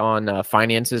essay on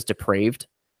finances depraved.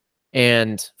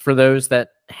 And for those that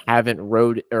haven't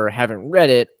read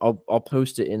it, I'll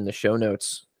post it in the show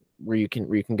notes where you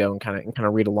can go and kind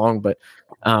of read along. But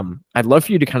I'd love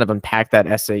for you to kind of unpack that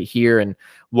essay here and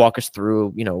walk us through,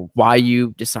 why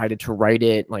you decided to write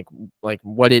it, like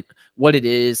what it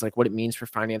is, like what it means for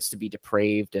finance to be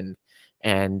depraved, and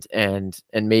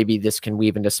maybe this can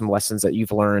weave into some lessons that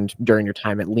you've learned during your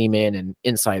time at Lehman and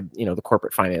inside, the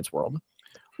corporate finance world.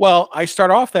 Well, I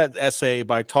start off that essay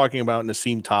by talking about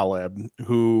Nassim Taleb,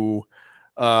 who,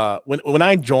 when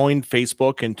I joined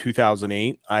Facebook in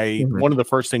 2008, one of the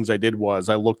first things I did was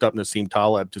I looked up Nassim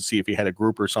Taleb to see if he had a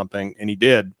group or something, and he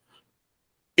did.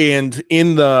 And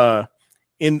in the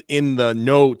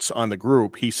notes on the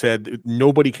group, he said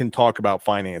nobody can talk about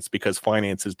finance because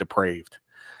finance is depraved.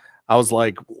 I was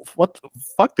like, what the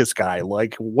fuck, this guy?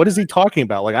 Like, what is he talking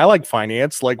about? Like, I like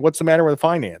finance. Like, what's the matter with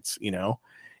finance?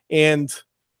 And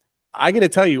I got to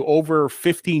tell you, over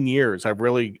 15 years, I've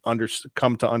really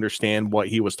come to understand what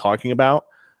he was talking about.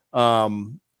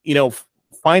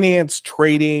 Finance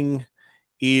trading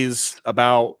is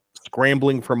about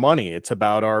scrambling for money. It's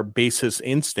about our basis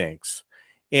instincts.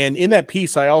 And in that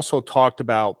piece, I also talked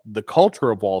about the culture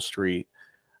of Wall Street,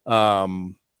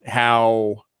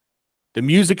 how the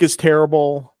music is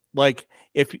terrible. Like,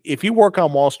 if you work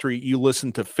on Wall Street, you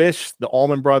listen to Fish, the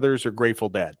Allman Brothers, or Grateful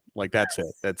Dead. Like, that's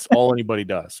it. That's all anybody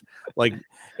does. Like,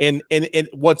 and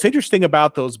what's interesting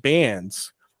about those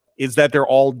bands is that they're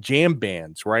all jam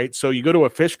bands, right? So you go to a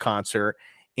Fish concert,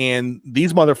 and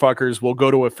these motherfuckers will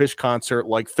go to a Fish concert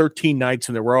like 13 nights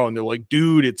in a row, and they're like,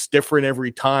 dude, it's different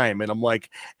every time. And I'm like,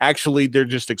 actually, they're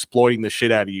just exploiting the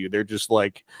shit out of you. They're just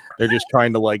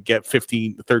trying to like get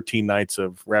 13 nights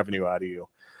of revenue out of you.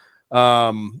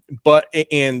 But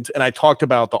I talked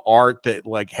about the art that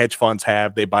like hedge funds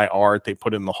have. They buy art, they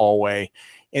put it in the hallway,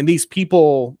 and these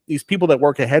people that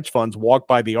work at hedge funds walk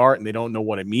by the art and they don't know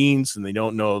what it means, and they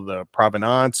don't know the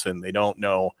provenance, and they don't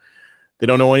know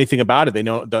anything about it. They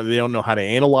don't know how to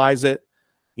analyze it.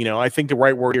 I think the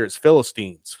right word here is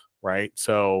Philistines, right?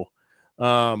 So,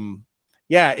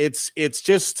 yeah, it's a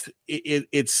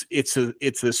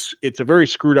very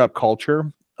screwed up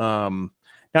culture. Now,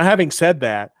 having said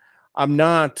that, I'm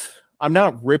not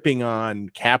ripping on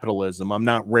capitalism. I'm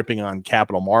not ripping on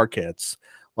capital markets.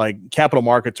 Like, capital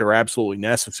markets are absolutely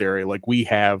necessary. Like, we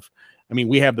have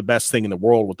the best thing in the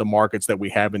world with the markets that we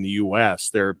have in the US.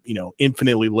 They're,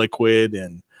 infinitely liquid,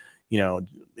 and,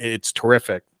 it's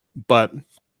terrific. But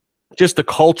just the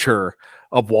culture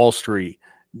of Wall Street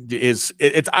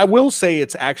I will say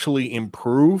it's actually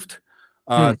improved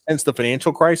since the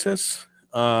financial crisis.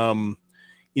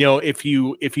 If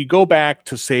you go back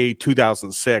to say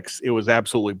 2006, it was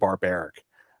absolutely barbaric.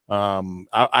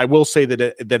 I will say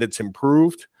that it's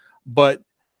improved, but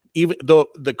even though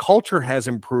the culture has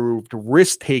improved,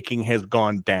 risk taking has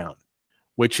gone down,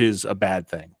 which is a bad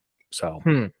thing. So,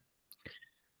 Can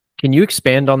you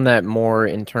expand on that more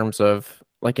in terms of,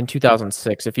 like, in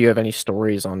 2006, if you have any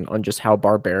stories on just how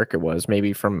barbaric it was,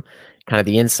 maybe from kind of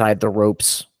the inside the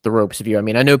ropes view? I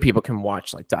mean, I know people can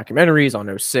watch like documentaries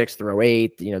on 06 through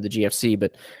 08, the GFC,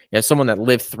 but someone that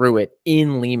lived through it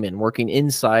in Lehman, working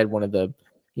inside one of the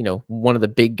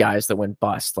big guys that went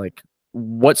bust, like,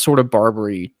 what sort of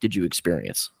barbary did you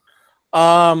experience?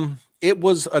 it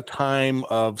was a time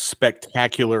of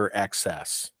spectacular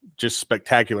excess, just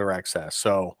spectacular excess.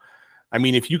 So, I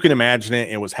mean, if you can imagine it,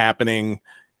 it was happening,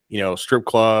 strip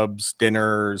clubs,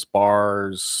 dinners,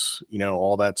 bars,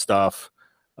 all that stuff.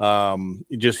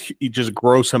 Just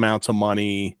gross amounts of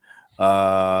money,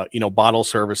 bottle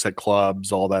service at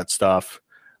clubs, all that stuff.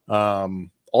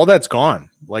 All that's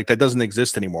gone. Like, that doesn't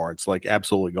exist anymore. It's like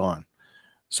absolutely gone.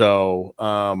 So,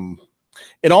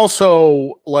 and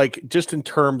also, like, just in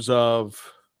terms of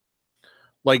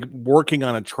like working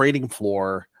on a trading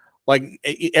floor, like,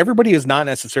 everybody is not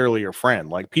necessarily your friend.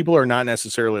 Like, people are not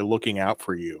necessarily looking out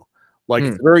for you. Like,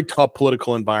 it's a very tough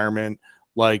political environment.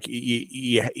 Like,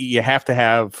 you have to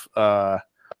have a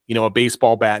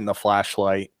baseball bat and a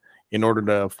flashlight in order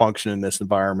to function in this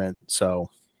environment. So,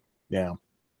 yeah.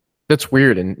 That's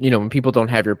weird. And, when people don't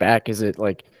have your back, is it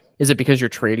because you're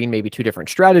trading maybe two different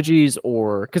strategies?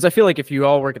 Or because I feel like if you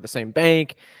all work at the same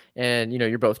bank and,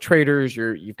 you're both traders,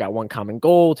 you've got one common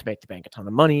goal to make the bank a ton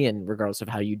of money. And regardless of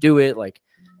how you do it, like,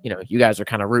 you guys are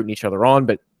kind of rooting each other on.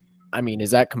 But I mean,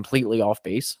 is that completely off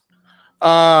base?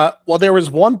 Well, there was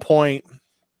one point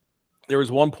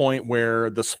where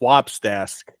the swaps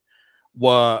desk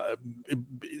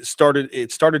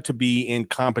started to be in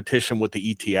competition with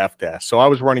the ETF desk. So I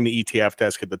was running the ETF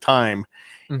desk at the time,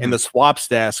 and the swaps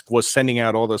desk was sending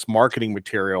out all this marketing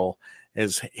material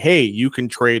as, hey, you can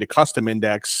trade a custom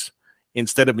index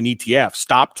instead of an ETF.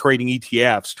 Stop trading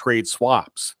ETFs, trade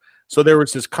swaps. So there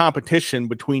was this competition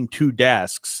between two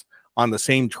desks on the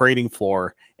same trading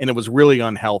floor, and it was really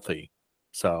unhealthy.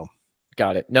 So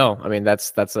Got it. No, I mean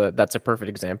that's a perfect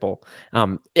example.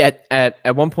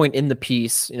 At one point in the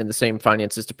piece, in the same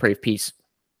Finances Depraved piece,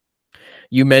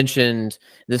 you mentioned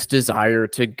this desire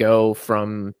to go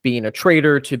from being a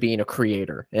trader to being a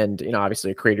creator, and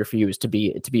obviously a creator for you is to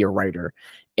be a writer.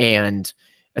 And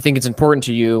I think it's important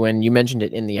to you, and you mentioned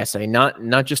it in the essay,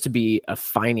 not just to be a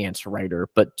finance writer,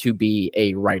 but to be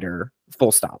a writer,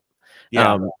 full stop.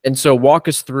 yeah. And so walk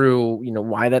us through,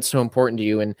 why that's so important to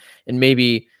you, and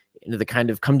maybe the kind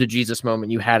of come to Jesus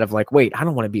moment you had of like, wait, I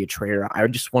don't want to be a trader. I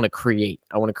just want to create.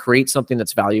 I want to create something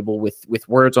that's valuable with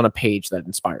words on a page that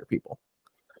inspire people.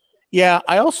 Yeah,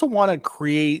 I also want to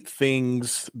create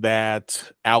things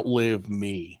that outlive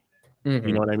me. You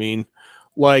Mm-hmm. know what I mean?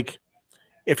 Like,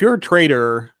 if you're a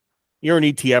trader, you're an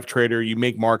ETF trader, you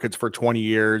make markets for 20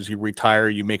 years, you retire,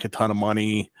 you make a ton of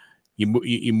money,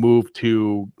 you move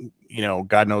to,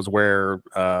 God knows where,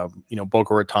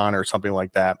 Boca Raton or something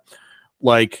like that.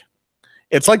 Like,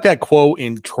 it's like that quote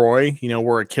in Troy,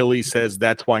 where Achilles says,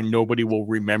 "That's why nobody will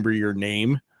remember your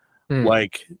name." Mm.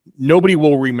 Like, nobody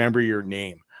will remember your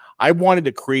name. I wanted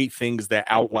to create things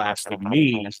that outlasted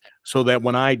me so that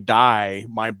when I die,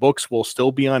 my books will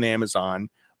still be on Amazon.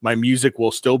 My music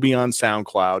will still be on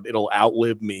SoundCloud. It'll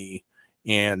outlive me.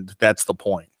 And that's the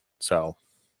point. So,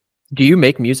 Do you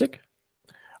make music?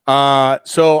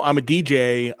 so I'm a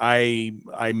DJ.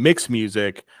 I mix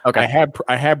music. Okay.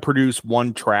 I have produced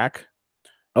one track.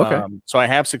 Okay. So I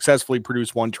have successfully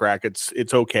produced one track. It's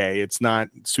okay. It's not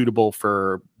suitable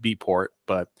for Beatport,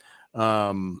 but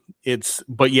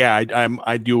but yeah,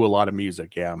 I do a lot of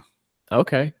music. Yeah.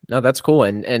 Okay. No, that's cool.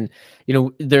 And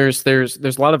there's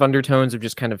a lot of undertones of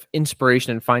just kind of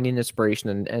inspiration and finding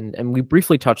inspiration, and we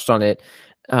briefly touched on it,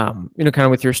 kind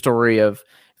of with your story of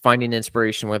finding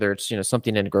inspiration, whether it's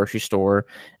something in a grocery store.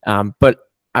 But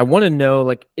I want to know,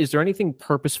 like, is there anything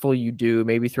purposeful you do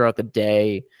maybe throughout the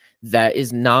day that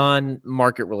is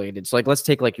non-market related? So like, let's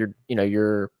take like your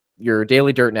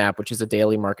daily dirt nap, which is a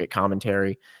daily market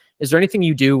commentary. Is there anything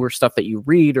you do or stuff that you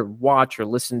read or watch or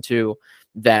listen to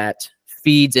that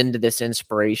feeds into this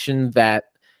inspiration that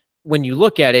when you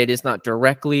look at it is not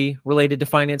directly related to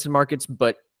finance and markets,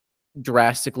 but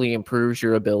drastically improves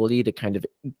your ability to kind of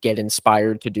get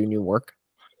inspired to do new work?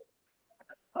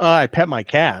 I pet my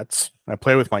cats. I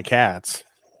play with my cats.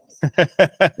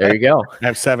 There you go. I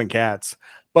have 7 cats.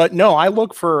 But no, I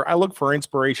look for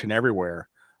inspiration everywhere.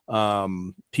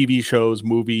 TV shows,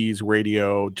 movies,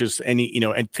 radio, just any,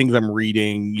 and things I'm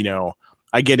reading,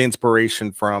 I get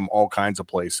inspiration from all kinds of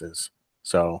places.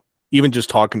 So even just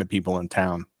talking to people in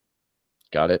town.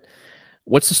 Got it.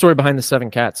 What's the story behind the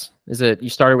 7 cats? Is it you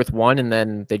started with one and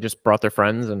then they just brought their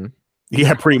friends and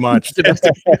Yeah, pretty much.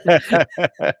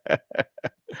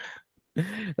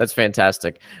 That's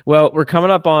fantastic. Well, we're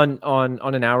coming up on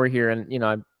an hour here,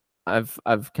 and I've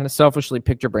kind of selfishly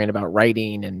picked your brain about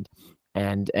writing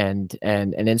and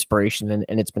inspiration,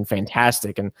 and it's been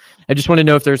fantastic. And I just want to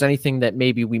know if there's anything that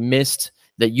maybe we missed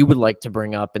that you would like to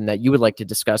bring up and that you would like to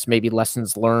discuss, maybe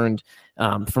lessons learned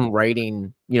from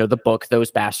writing, the book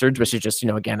Those Bastards, which is just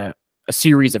again a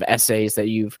series of essays that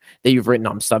you've written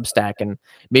on Substack, and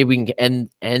maybe we can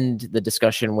end the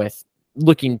discussion with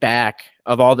looking back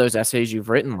of all those essays you've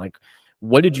written, like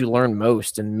what did you learn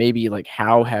most, and maybe like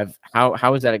how has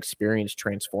that experience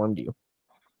transformed you?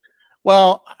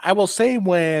 Well, I will say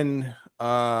when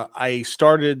I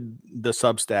started the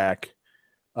Substack,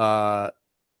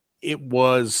 it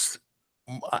was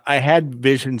I had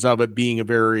visions of it being a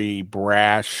very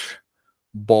brash,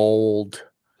 bold,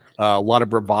 a lot of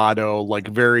bravado, like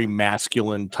very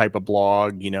masculine type of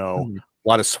blog, a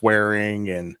lot of swearing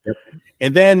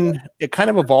and then it kind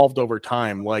of evolved over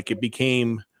time. Like it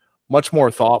became much more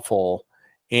thoughtful.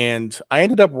 And I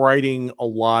ended up writing a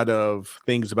lot of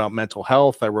things about mental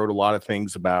health. I wrote a lot of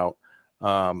things about,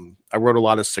 I wrote a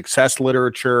lot of success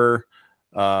literature,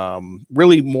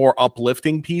 really more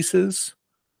uplifting pieces,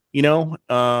 and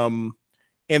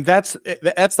that's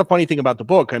the funny thing about the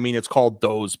book. I mean, it's called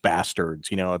Those Bastards,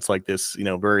 it's like this,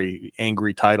 very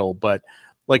angry title, but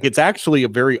like it's actually a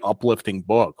very uplifting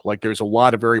book. Like there's a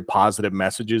lot of very positive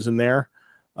messages in there.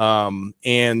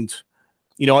 And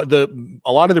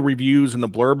a lot of the reviews and the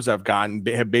blurbs I've gotten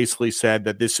have basically said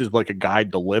that this is like a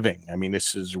guide to living. I mean,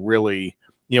 this is really,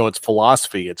 it's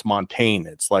philosophy, it's Montaigne,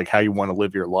 it's like how you want to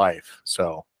live your life.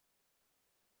 So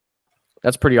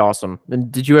That's pretty awesome.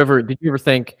 And did you ever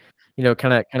think,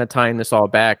 kind of tying this all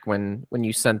back when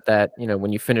you sent that,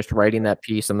 when you finished writing that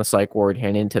piece on the psych ward,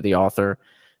 hand into the author,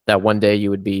 that one day you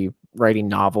would be writing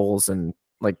novels and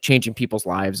like changing people's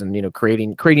lives, and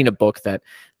creating a book that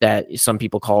some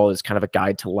people call is kind of a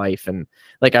guide to life. And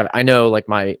like I know like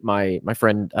my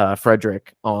friend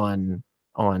Frederick on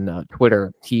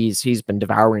Twitter, he's been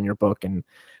devouring your book and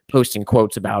posting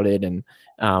quotes about it, and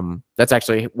that's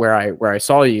actually where I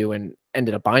saw you and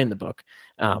ended up buying the book.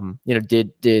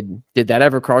 Did that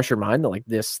ever cross your mind that like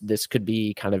this could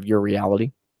be kind of your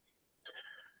reality?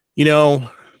 You know,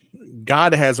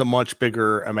 God has a much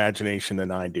bigger imagination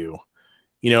than I do.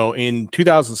 In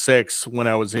 2006, when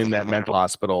I was in that mental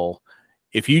hospital,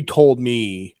 if you told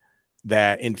me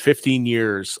that in 15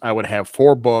 years I would have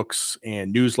 4 books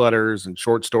and newsletters and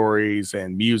short stories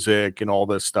and music and all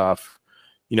this stuff,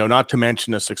 not to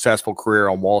mention a successful career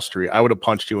on Wall Street, I would have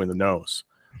punched you in the nose.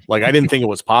 Like, I didn't think it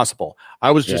was possible.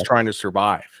 I was just Yeah. trying to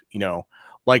survive,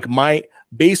 like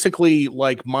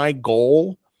my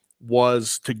goal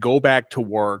was to go back to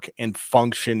work and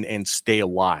function and stay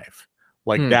alive.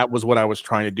 Like, Hmm. that was what I was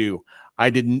trying to do.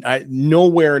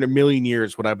 Nowhere in a million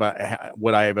years would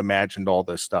I have imagined all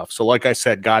this stuff. So like I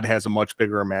said, God has a much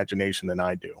bigger imagination than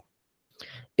I do.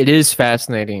 It is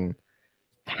fascinating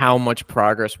how much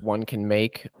progress one can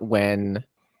make when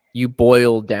you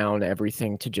boil down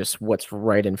everything to just what's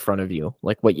right in front of you,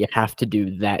 like what you have to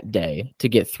do that day to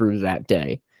get through that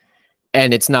day.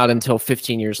 And it's not until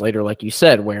 15 years later, like you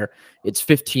said, where it's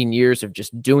 15 years of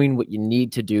just doing what you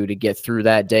need to do to get through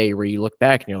that day, where you look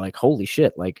back and you're like, holy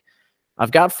shit, like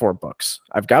I've got 4 books,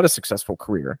 I've got a successful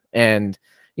career. And,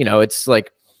 it's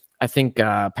like, I think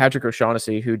Patrick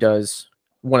O'Shaughnessy, who does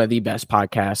one of the best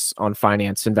podcasts on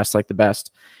finance, Invest Like the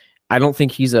Best, I don't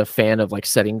think he's a fan of like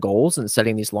setting goals and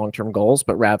setting these long-term goals,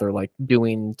 but rather like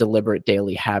doing deliberate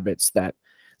daily habits that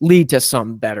lead to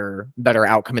some better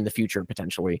outcome in the future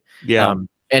potentially. Yeah.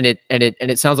 And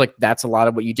it sounds like that's a lot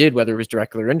of what you did, whether it was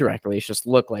directly or indirectly. It's just,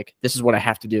 look, like, this is what I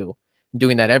have to do. I'm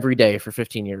doing that every day for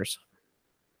 15 years.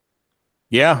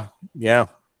 Yeah. Yeah.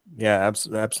 Yeah.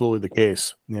 Absolutely the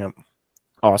case. Yeah.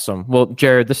 Awesome. Well,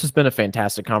 Jared, this has been a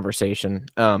fantastic conversation.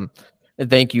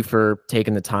 Thank you for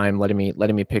taking the time, letting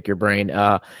me pick your brain.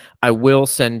 I will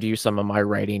send you some of my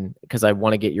writing because I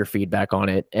want to get your feedback on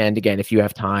it. And again, if you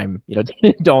have time,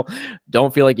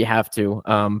 don't feel like you have to.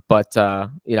 But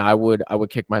I would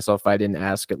kick myself if I didn't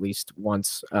ask at least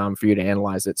once for you to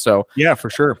analyze it. So Yeah,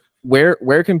 for sure.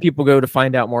 where can people go to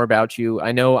find out more about you?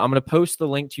 I know I'm going to post the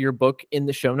link to your book in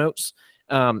the show notes.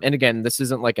 And again, this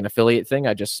isn't like an affiliate thing.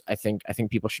 I think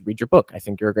people should read your book. I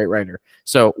think you're a great writer.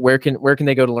 So where can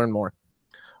they go to learn more?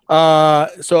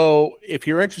 So if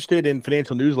you're interested in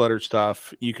financial newsletter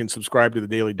stuff, you can subscribe to the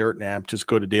Daily Dirt Nap. Just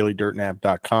go to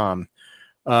dailydirtnap.com.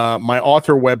 My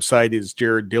author website is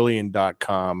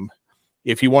jareddillian.com.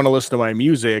 If you want to listen to my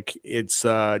music, it's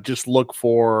just look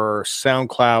for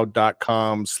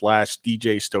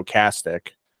soundcloud.com/DJ Stochastic.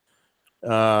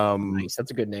 Nice.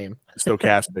 That's a good name.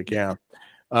 Stochastic, yeah.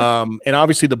 And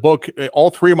obviously the book,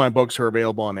 all 3 of my books are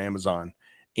available on Amazon.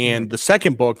 And the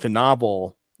second book, the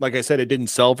novel, like I said, it didn't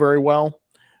sell very well.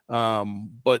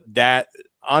 But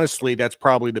honestly, that's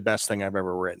probably the best thing I've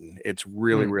ever written. It's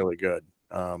really, really good.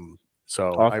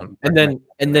 So awesome. And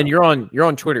then you're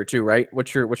on Twitter too, right?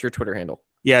 What's your Twitter handle?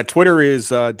 Yeah, Twitter is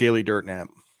Daily Dirt Nap.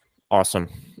 Awesome.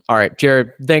 All right,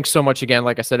 Jared, thanks so much again.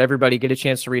 Like I said, everybody get a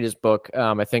chance to read his book.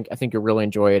 I think you'll really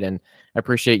enjoy it, and I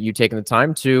appreciate you taking the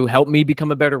time to help me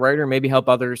become a better writer, maybe help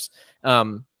others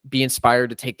be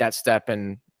inspired to take that step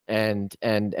and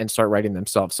start writing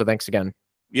themselves. So thanks again.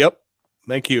 Yep.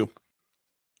 Thank you.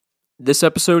 This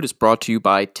episode is brought to you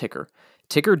by Ticker.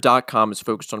 Ticker.com is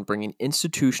focused on bringing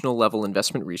institutional level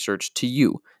investment research to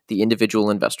you, the individual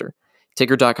investor.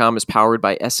 Ticker.com is powered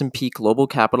by S&P Global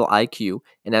Capital IQ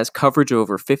and has coverage of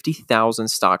over 50,000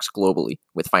 stocks globally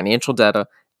with financial data,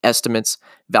 estimates,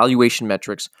 valuation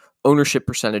metrics, ownership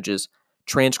percentages,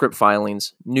 transcript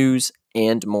filings, news,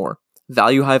 and more.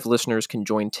 Value Hive listeners can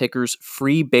join Ticker's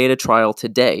free beta trial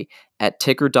today at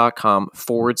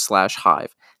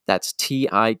ticker.com/hive. That's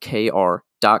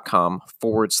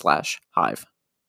TIKR.com/hive.